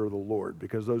 not the fear of the Lord,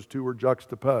 because those two are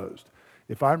juxtaposed.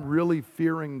 If I'm really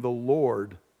fearing the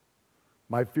Lord,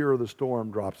 my fear of the storm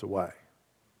drops away.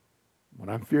 When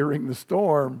I'm fearing the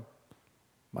storm,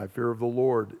 my fear of the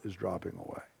Lord is dropping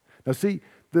away. Now see,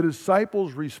 the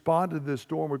disciples responded to this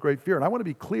storm with great fear. And I want to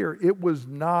be clear, it was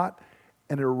not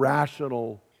an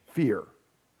irrational fear.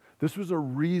 This was a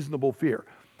reasonable fear.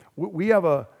 We have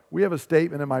a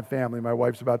statement in my family, my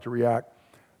wife's about to react.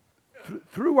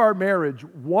 Through our marriage,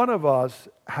 one of us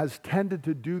has tended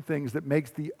to do things that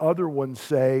makes the other one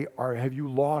say, have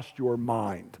you lost your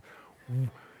mind?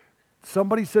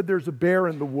 Somebody said there's a bear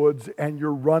in the woods and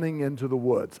you're running into the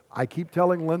woods. I keep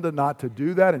telling Linda not to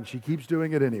do that and she keeps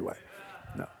doing it anyway.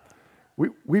 No.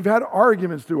 We've had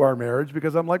arguments through our marriage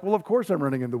because I'm like, well, of course I'm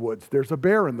running in the woods. There's a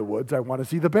bear in the woods. I want to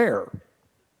see the bear.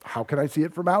 How can I see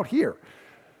it from out here?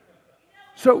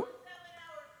 So,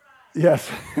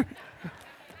 yes.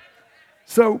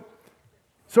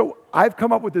 So I've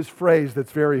come up with this phrase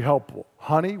that's very helpful.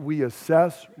 Honey, we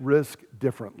assess risk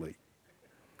differently.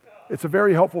 It's a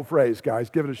very helpful phrase, guys.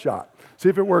 Give it a shot. See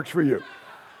if it works for you.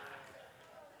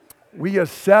 We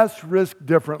assess risk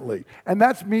differently. And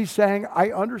that's me saying,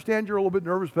 I understand you're a little bit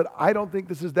nervous, but I don't think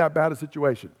this is that bad a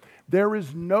situation. There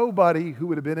is nobody who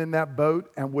would have been in that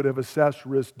boat and would have assessed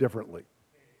risk differently.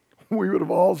 We would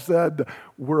have all said,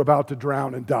 we're about to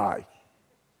drown and die.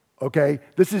 Okay?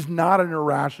 This is not an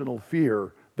irrational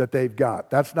fear that they've got.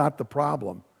 That's not the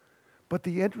problem. But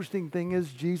the interesting thing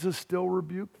is Jesus still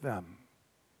rebuked them.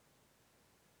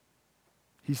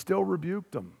 He still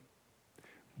rebuked them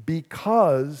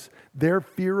because their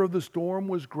fear of the storm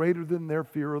was greater than their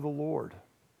fear of the Lord.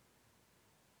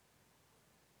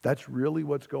 That's really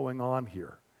what's going on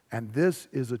here. And this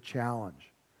is a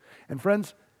challenge. And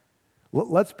friends,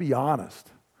 let's be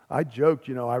honest. I joked,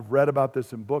 I've read about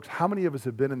this in books. How many of us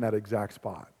have been in that exact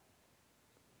spot?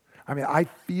 I mean, I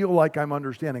feel like I'm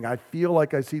understanding. I feel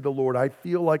like I see the Lord. I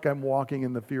feel like I'm walking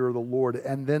in the fear of the Lord.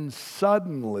 And then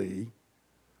suddenly,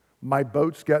 my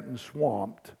boat's getting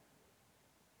swamped.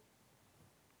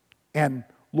 And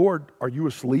Lord, are you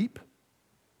asleep?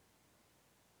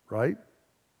 Right?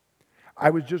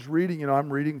 I was just reading,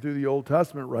 I'm reading through the Old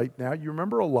Testament right now. You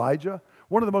remember Elijah?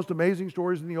 One of the most amazing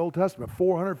stories in the Old Testament.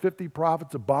 450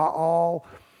 prophets of Baal.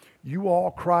 You all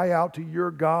cry out to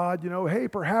your God. Hey,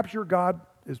 perhaps your God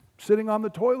is sitting on the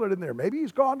toilet in there. Maybe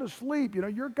he's gone to sleep.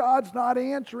 Your God's not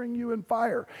answering you in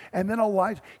fire. And then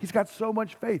Elijah, he's got so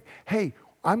much faith. Hey,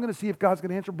 I'm going to see if God's going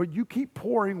to answer, but you keep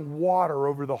pouring water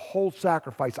over the whole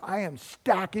sacrifice. I am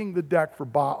stacking the deck for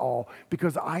Baal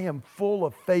because I am full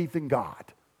of faith in God.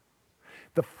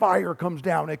 The fire comes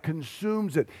down, it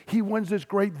consumes it. He wins this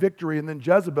great victory, and then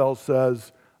Jezebel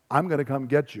says, I'm going to come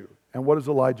get you. And what does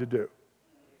Elijah do?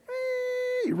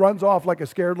 He runs off like a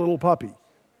scared little puppy.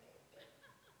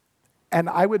 And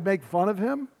I would make fun of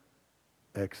him,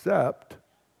 except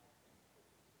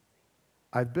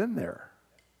I've been there.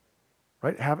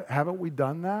 Right? Haven't we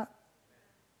done that?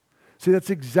 See,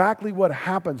 that's exactly what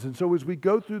happens. And so as we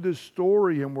go through this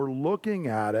story and we're looking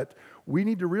at it, we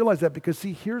need to realize that because,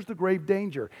 see, here's the grave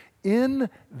danger. In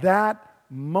that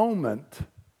moment,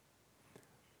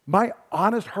 my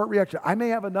honest heart reaction, I may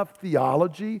have enough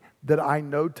theology that I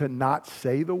know to not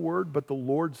say the word, but the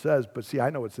Lord says, but see,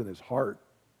 I know it's in his heart.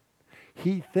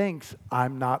 He thinks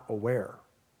I'm not aware.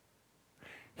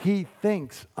 He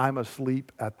thinks I'm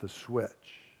asleep at the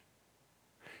switch.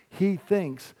 He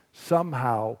thinks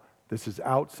somehow this is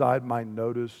outside my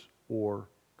notice or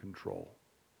control.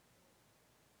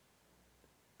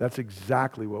 That's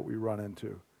exactly what we run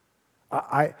into.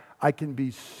 I can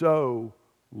be so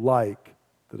like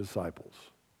the disciples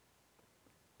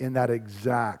in that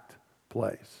exact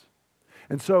place.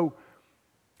 And so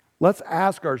let's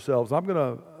ask ourselves, I'm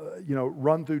going to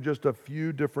run through just a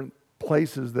few different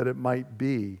places that it might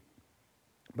be.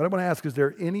 But I want to ask, is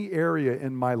there any area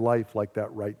in my life like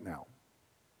that right now?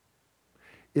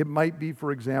 It might be,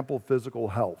 for example, physical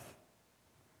health.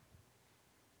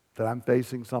 That I'm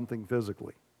facing something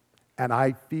physically. And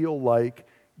I feel like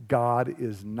God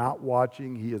is not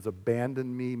watching. He has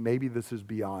abandoned me. Maybe this is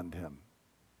beyond him.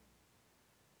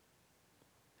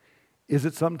 Is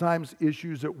it sometimes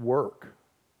issues at work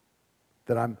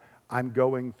that I'm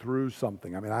going through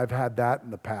something? I mean, I've had that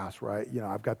in the past, right?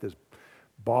 I've got this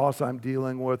boss I'm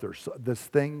dealing with or this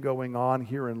thing going on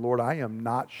here, and Lord, I am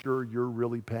not sure you're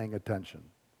really paying attention.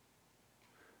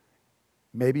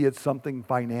 Maybe it's something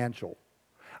financial.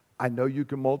 I know you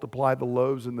can multiply the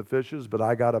loaves and the fishes, but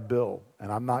I got a bill,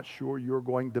 and I'm not sure you're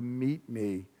going to meet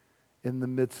me in the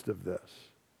midst of this.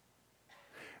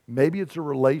 Maybe it's a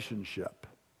relationship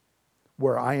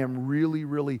where I am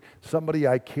really somebody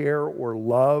I care or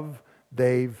love,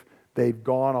 they've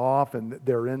gone off and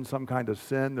they're in some kind of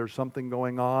sin, there's something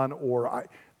going on, or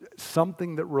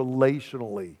something that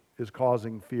relationally is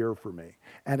causing fear for me.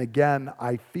 And again,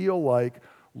 I feel like,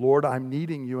 Lord, I'm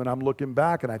needing you, and I'm looking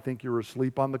back, and I think you're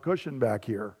asleep on the cushion back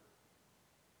here.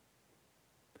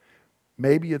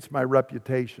 Maybe it's my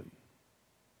reputation.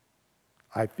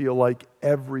 I feel like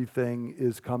everything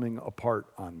is coming apart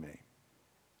on me.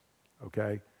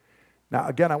 Okay? Now,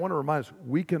 again, I want to remind us,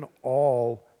 we can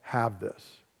all have this.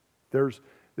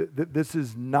 This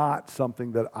is not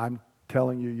something that I'm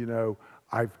telling you,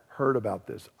 I've heard about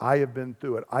this. I have been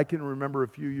through it. I can remember a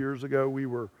few years ago, we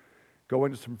were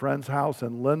going to some friend's house,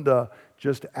 and Linda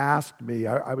just asked me,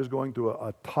 I was going through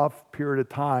a tough period of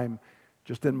time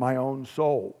just in my own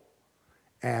soul.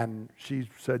 And she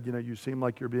said, you seem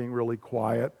like you're being really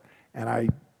quiet. And I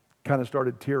kind of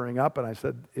started tearing up, and I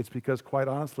said, it's because, quite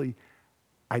honestly,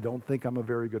 I don't think I'm a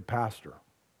very good pastor.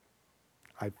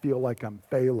 I feel like I'm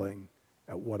failing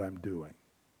at what I'm doing.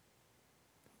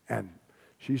 And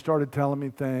she started telling me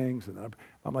things, and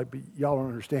I'm like, but y'all don't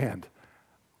understand.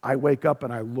 I wake up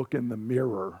and I look in the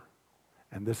mirror,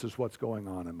 and this is what's going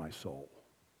on in my soul.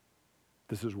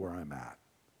 This is where I'm at.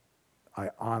 I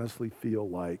honestly feel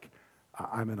like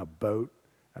I'm in a boat,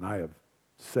 and I have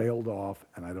sailed off,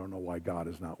 and I don't know why God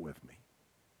is not with me.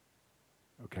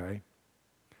 Okay?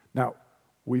 Now,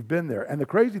 we've been there. And the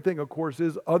crazy thing, of course,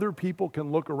 is other people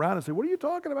can look around and say, what are you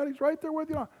talking about? He's right there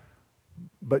with you.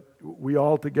 But we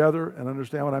all together, and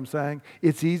understand what I'm saying,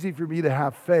 it's easy for me to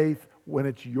have faith when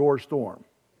it's your storm.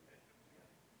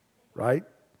 Right?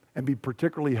 And be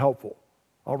particularly helpful.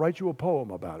 I'll write you a poem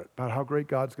about it, about how great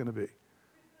God's going to be.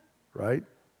 Right?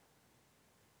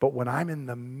 But when I'm in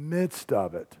the midst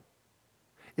of it,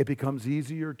 it becomes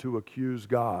easier to accuse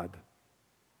God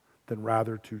than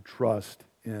rather to trust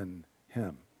in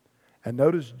him. And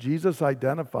notice Jesus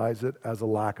identifies it as a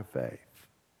lack of faith.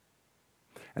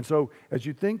 And so as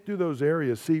you think through those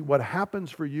areas, see, what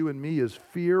happens for you and me is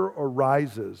fear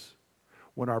arises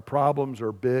when our problems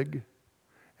are big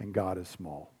and God is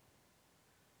small.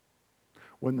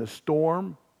 When the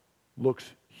storm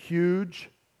looks huge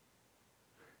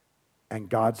and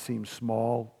God seems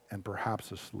small and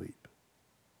perhaps asleep.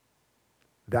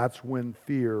 That's when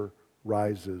fear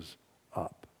rises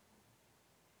up.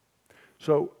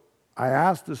 So I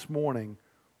asked this morning,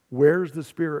 where's the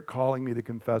Spirit calling me to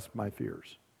confess my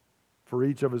fears? For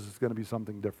each of us, it's going to be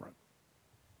something different.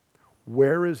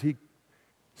 Where is he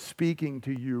speaking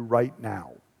to you right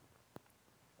now?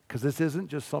 Because this isn't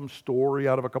just some story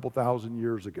out of a couple thousand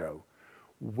years ago.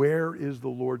 Where is the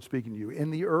Lord speaking to you?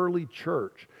 In the early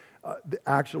church,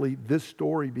 actually, this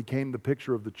story became the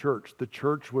picture of the church. The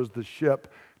church was the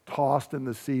ship tossed in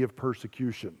the sea of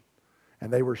persecution,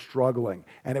 and they were struggling.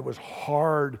 And it was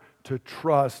hard to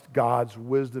trust God's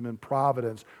wisdom and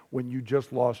providence when you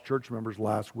just lost church members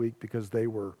last week because they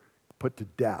were put to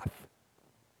death.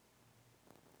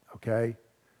 Okay?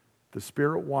 The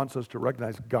Spirit wants us to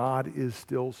recognize God is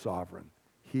still sovereign.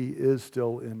 He is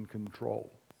still in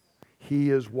control. He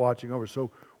is watching over. So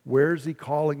where's he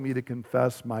calling me to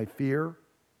confess my fear?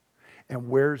 And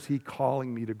where's he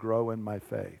calling me to grow in my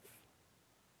faith?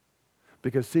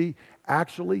 Because see,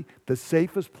 actually, the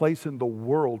safest place in the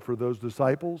world for those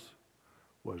disciples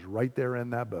was right there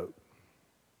in that boat.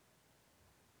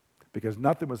 Because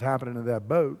nothing was happening in that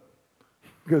boat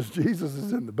because Jesus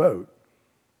is in the boat.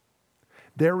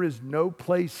 There is no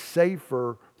place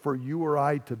safer for you or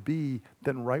I to be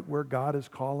than right where God is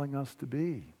calling us to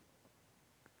be.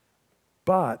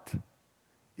 But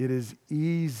it is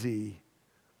easy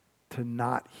to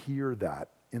not hear that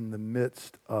in the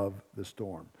midst of the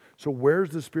storm. So where's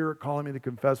the Spirit calling me to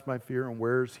confess my fear, and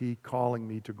where's He calling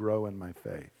me to grow in my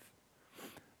faith?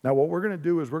 Now, what we're going to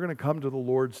do is we're going to come to the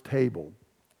Lord's table,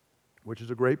 which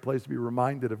is a great place to be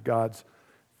reminded of God's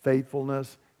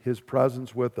faithfulness, His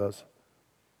presence with us.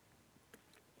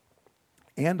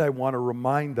 And I want to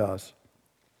remind us,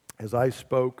 as I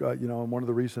spoke, in one of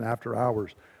the recent after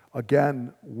hours,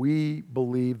 again, we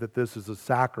believe that this is a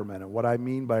sacrament. And what I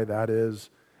mean by that is,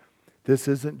 this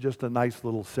isn't just a nice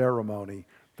little ceremony.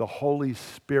 The Holy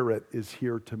Spirit is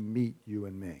here to meet you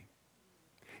and me.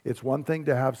 It's one thing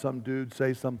to have some dude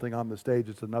say something on the stage.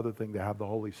 It's another thing to have the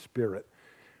Holy Spirit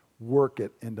work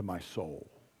it into my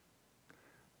soul.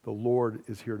 The Lord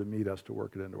is here to meet us, to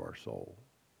work it into our soul.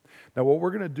 Now, what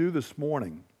we're going to do this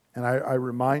morning, and I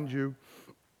remind you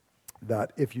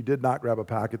that if you did not grab a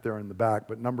packet there in the back,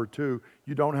 but number two,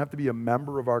 you don't have to be a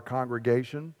member of our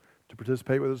congregation to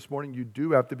participate with us this morning. You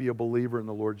do have to be a believer in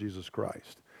the Lord Jesus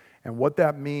Christ. And what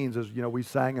that means is, we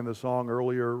sang in the song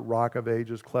earlier, Rock of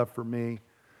Ages, cleft for me.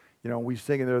 We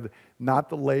sing in there, not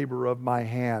the labor of my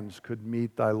hands could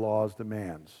meet thy law's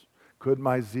demands. Could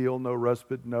my zeal no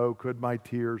respite know? Could my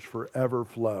tears forever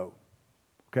flow?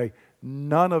 Okay,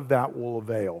 none of that will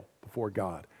avail before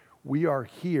God. We are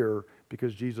here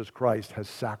because Jesus Christ has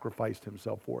sacrificed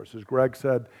Himself for us. As Greg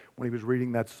said when he was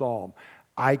reading that psalm,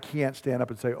 I can't stand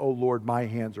up and say, oh Lord, my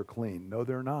hands are clean. No,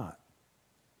 they're not.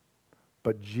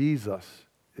 But Jesus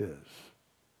is.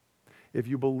 If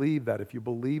you believe that, if you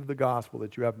believe the gospel,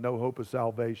 that you have no hope of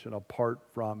salvation apart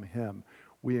from Him,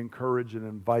 we encourage and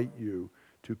invite you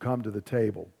to come to the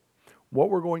table. What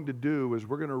we're going to do is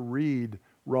we're going to read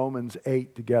Romans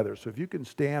 8 together. So if you can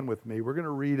stand with me, we're going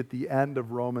to read at the end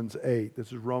of Romans 8.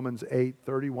 This is Romans 8,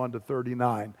 31 to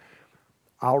 39.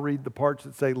 I'll read the parts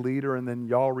that say leader, and then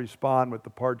y'all respond with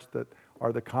the parts that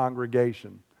are the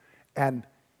congregation. And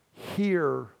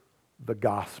hear the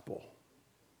gospel.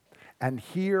 And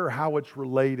hear how it's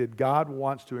related. God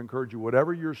wants to encourage you.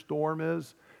 Whatever your storm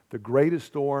is, the greatest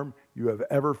storm you have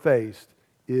ever faced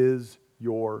is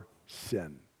your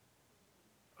sin.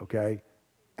 Okay?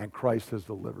 And Christ has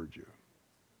delivered you.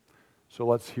 So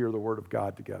let's hear the word of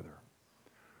God together.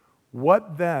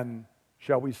 What then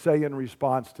shall we say in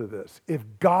response to this? If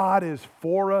God is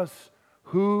for us,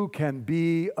 who can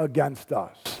be against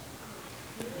us?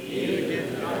 He who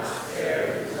did not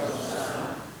spare His own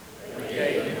Son, but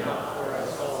gave Him up for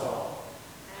us all,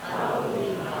 how will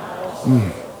He not also,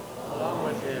 along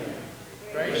with Him,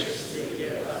 graciously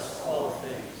give us all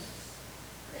things?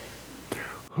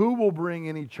 Who will bring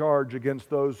any charge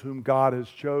against those whom God has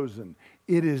chosen?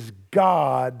 It is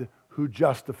God who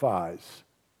justifies.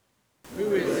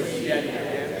 Who is he that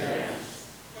condemns?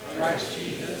 Christ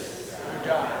Jesus, who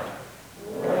died.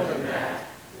 More than that,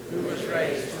 who was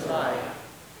raised to life,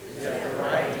 is at the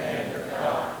right hand of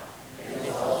God, and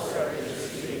is also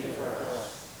interceding for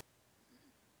us.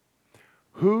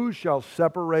 Who shall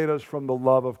separate us from the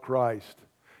love of Christ?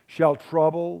 Shall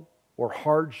trouble or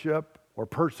hardship or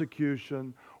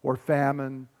persecution or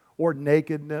famine or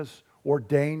nakedness or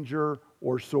danger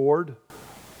or sword?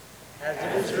 As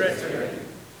it is written,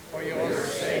 for your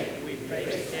sake we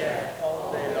face death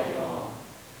all day long.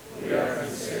 We are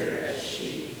considered as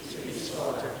sheep to be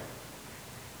slaughtered.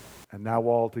 And now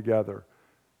all together.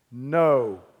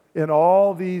 No, in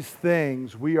all these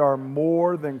things we are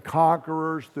more than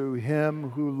conquerors through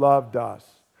Him who loved us.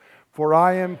 For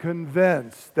I am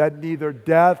convinced that neither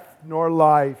death nor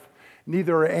life,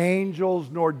 neither angels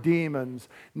nor demons,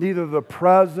 neither the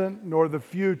present nor the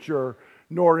future,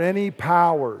 nor any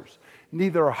powers,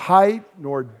 neither height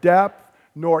nor depth,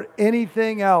 nor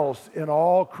anything else in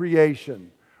all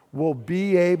creation will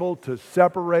be able to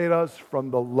separate us from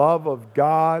the love of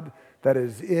God that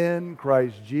is in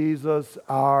Christ Jesus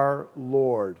our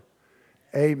Lord.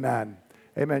 Amen.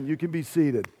 Amen. You can be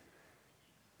seated.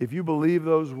 If you believe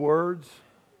those words,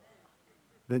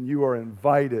 then you are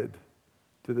invited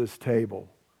to this table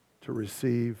to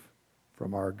receive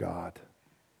from our God.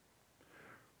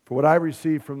 For what I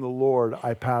received from the Lord,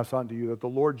 I pass on to you, that the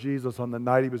Lord Jesus, on the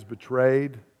night He was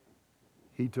betrayed,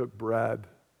 He took bread.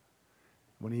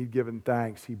 When He'd given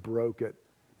thanks, He broke it.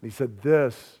 And He said,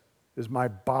 "This is my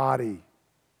body,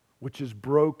 which is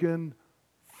broken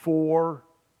for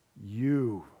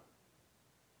you.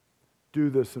 Do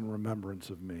this in remembrance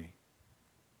of me."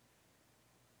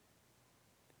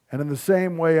 And in the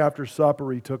same way, after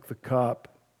supper, He took the cup.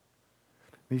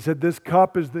 And He said, "This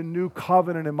cup is the new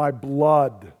covenant in my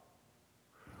blood,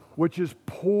 which is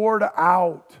poured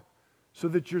out so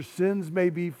that your sins may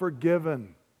be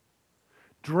forgiven.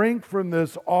 Drink from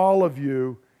this, all of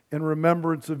you, in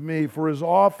remembrance of me. For as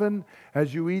often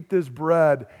as you eat this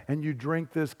bread and you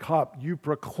drink this cup, you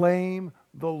proclaim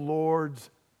the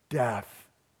Lord's death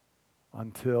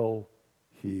until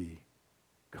he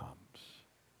comes.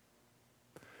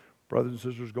 Brothers and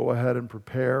sisters, go ahead and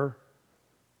prepare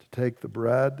to take the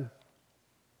bread.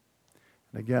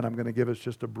 And again, I'm going to give us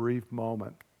just a brief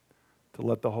moment to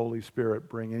let the Holy Spirit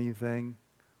bring anything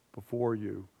before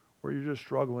you where you're just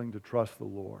struggling to trust the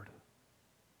Lord.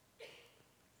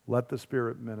 Let the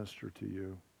Spirit minister to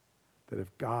you that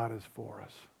if God is for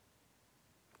us,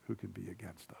 who can be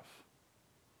against us?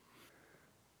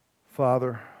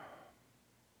 Father,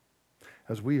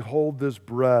 as we hold this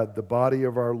bread, the body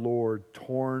of our Lord,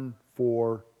 torn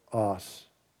for us,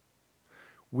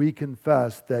 we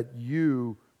confess that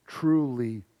you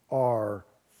truly are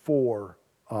for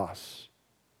us.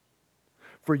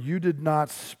 For you did not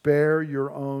spare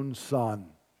your own Son,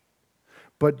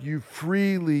 but you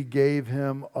freely gave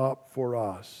him up for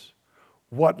us.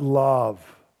 What love,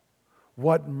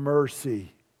 what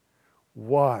mercy,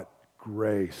 what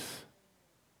grace.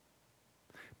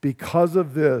 Because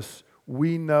of this,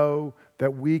 we know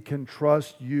that we can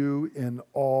trust you in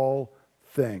all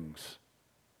things,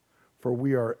 for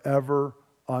we are ever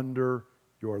under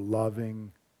your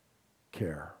loving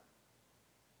care.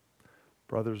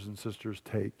 Brothers and sisters,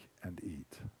 take and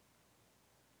eat.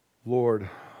 Lord,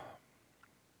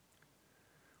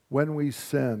 when we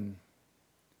sin,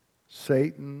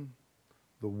 Satan,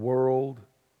 the world,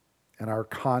 and our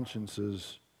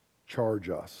consciences charge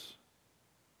us.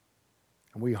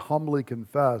 And we humbly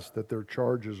confess that their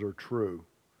charges are true,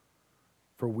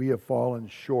 for we have fallen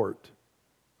short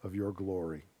of your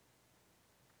glory.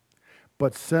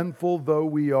 But sinful though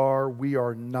we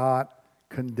are not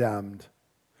condemned,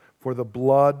 for the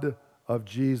blood of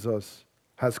Jesus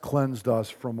has cleansed us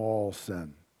from all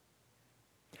sin.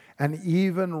 And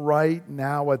even right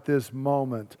now at this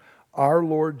moment, our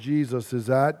Lord Jesus is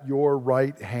at your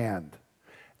right hand,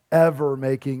 ever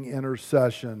making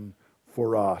intercession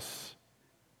for us.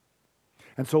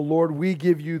 And so, Lord, we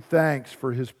give you thanks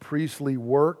for his priestly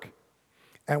work,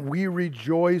 and we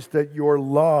rejoice that your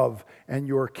love and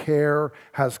your care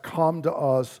has come to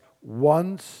us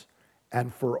once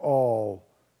and for all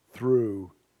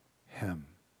through him.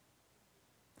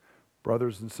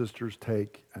 Brothers and sisters,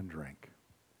 take and drink.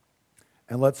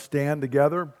 And let's stand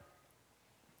together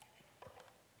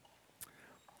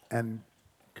and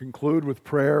conclude with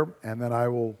prayer, and then I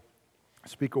will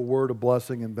speak a word of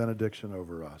blessing and benediction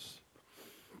over us.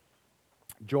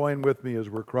 Join with me as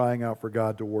we're crying out for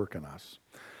God to work in us.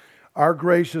 Our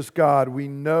gracious God, we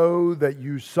know that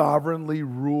you sovereignly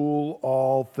rule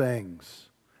all things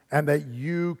and that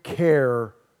you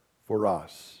care for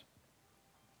us.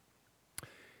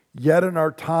 Yet in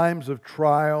our times of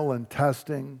trial and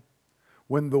testing,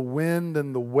 when the wind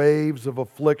and the waves of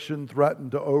affliction threaten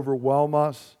to overwhelm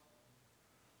us,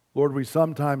 Lord, we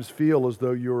sometimes feel as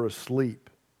though you're asleep.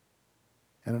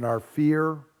 And in our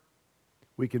fear,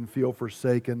 we can feel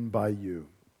forsaken by you.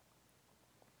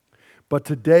 But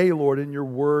today, Lord, in your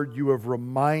word, you have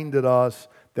reminded us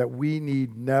that we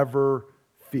need never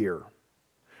fear.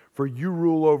 For you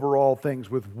rule over all things.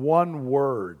 With one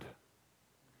word,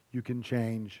 you can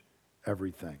change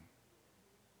everything.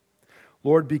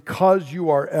 Lord, because you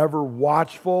are ever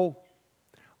watchful,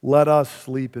 let us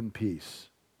sleep in peace.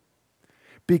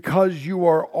 Because you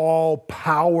are all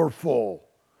powerful,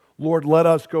 Lord, let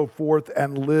us go forth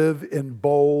and live in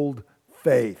bold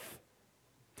faith.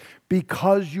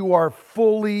 Because you are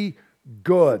fully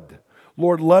good,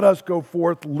 Lord, let us go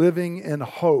forth living in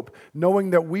hope,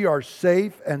 knowing that we are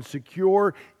safe and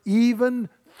secure even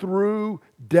through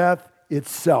death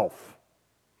itself.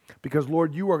 Because,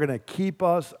 Lord, you are going to keep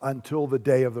us until the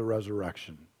day of the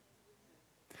resurrection.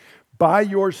 By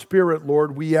your Spirit,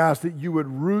 Lord, we ask that you would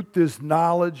root this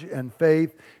knowledge and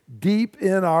faith deep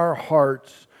in our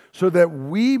hearts so that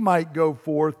we might go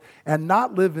forth and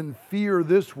not live in fear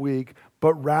this week,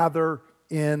 but rather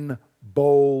in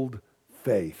bold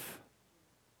faith.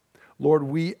 Lord,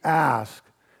 we ask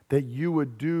that you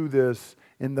would do this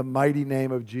in the mighty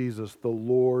name of Jesus, the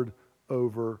Lord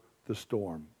over the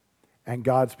storm. And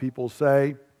God's people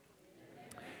say,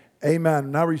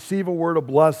 Amen. Now receive a word of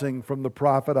blessing from the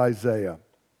prophet Isaiah.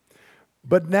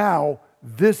 But now,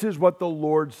 this is what the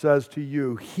Lord says to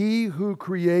you. He who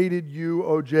created you,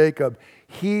 O Jacob,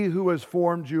 he who has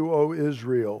formed you, O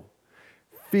Israel,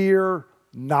 fear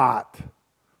not,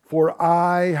 for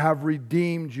I have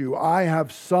redeemed you. I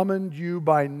have summoned you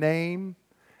by name,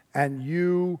 and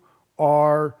you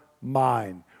are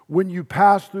mine. When you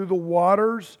pass through the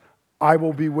waters, I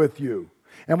will be with you.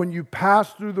 And when you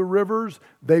pass through the rivers,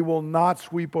 they will not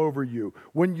sweep over you.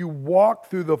 When you walk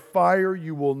through the fire,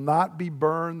 you will not be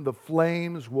burned. The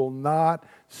flames will not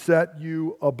set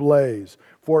you ablaze.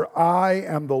 For I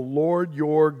am the Lord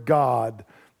your God,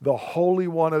 the Holy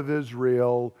One of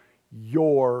Israel,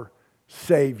 your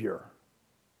Savior.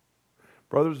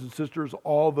 Brothers and sisters,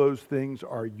 all those things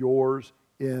are yours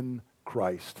in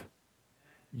Christ.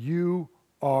 You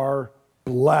are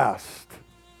blessed.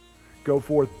 Go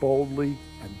forth boldly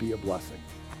and be a blessing.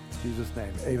 In Jesus'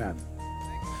 name, amen.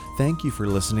 Thank you for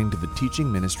listening to the teaching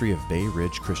ministry of Bay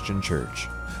Ridge Christian Church.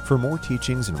 For more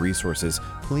teachings and resources,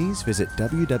 please visit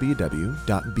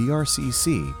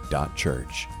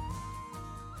www.brcc.church.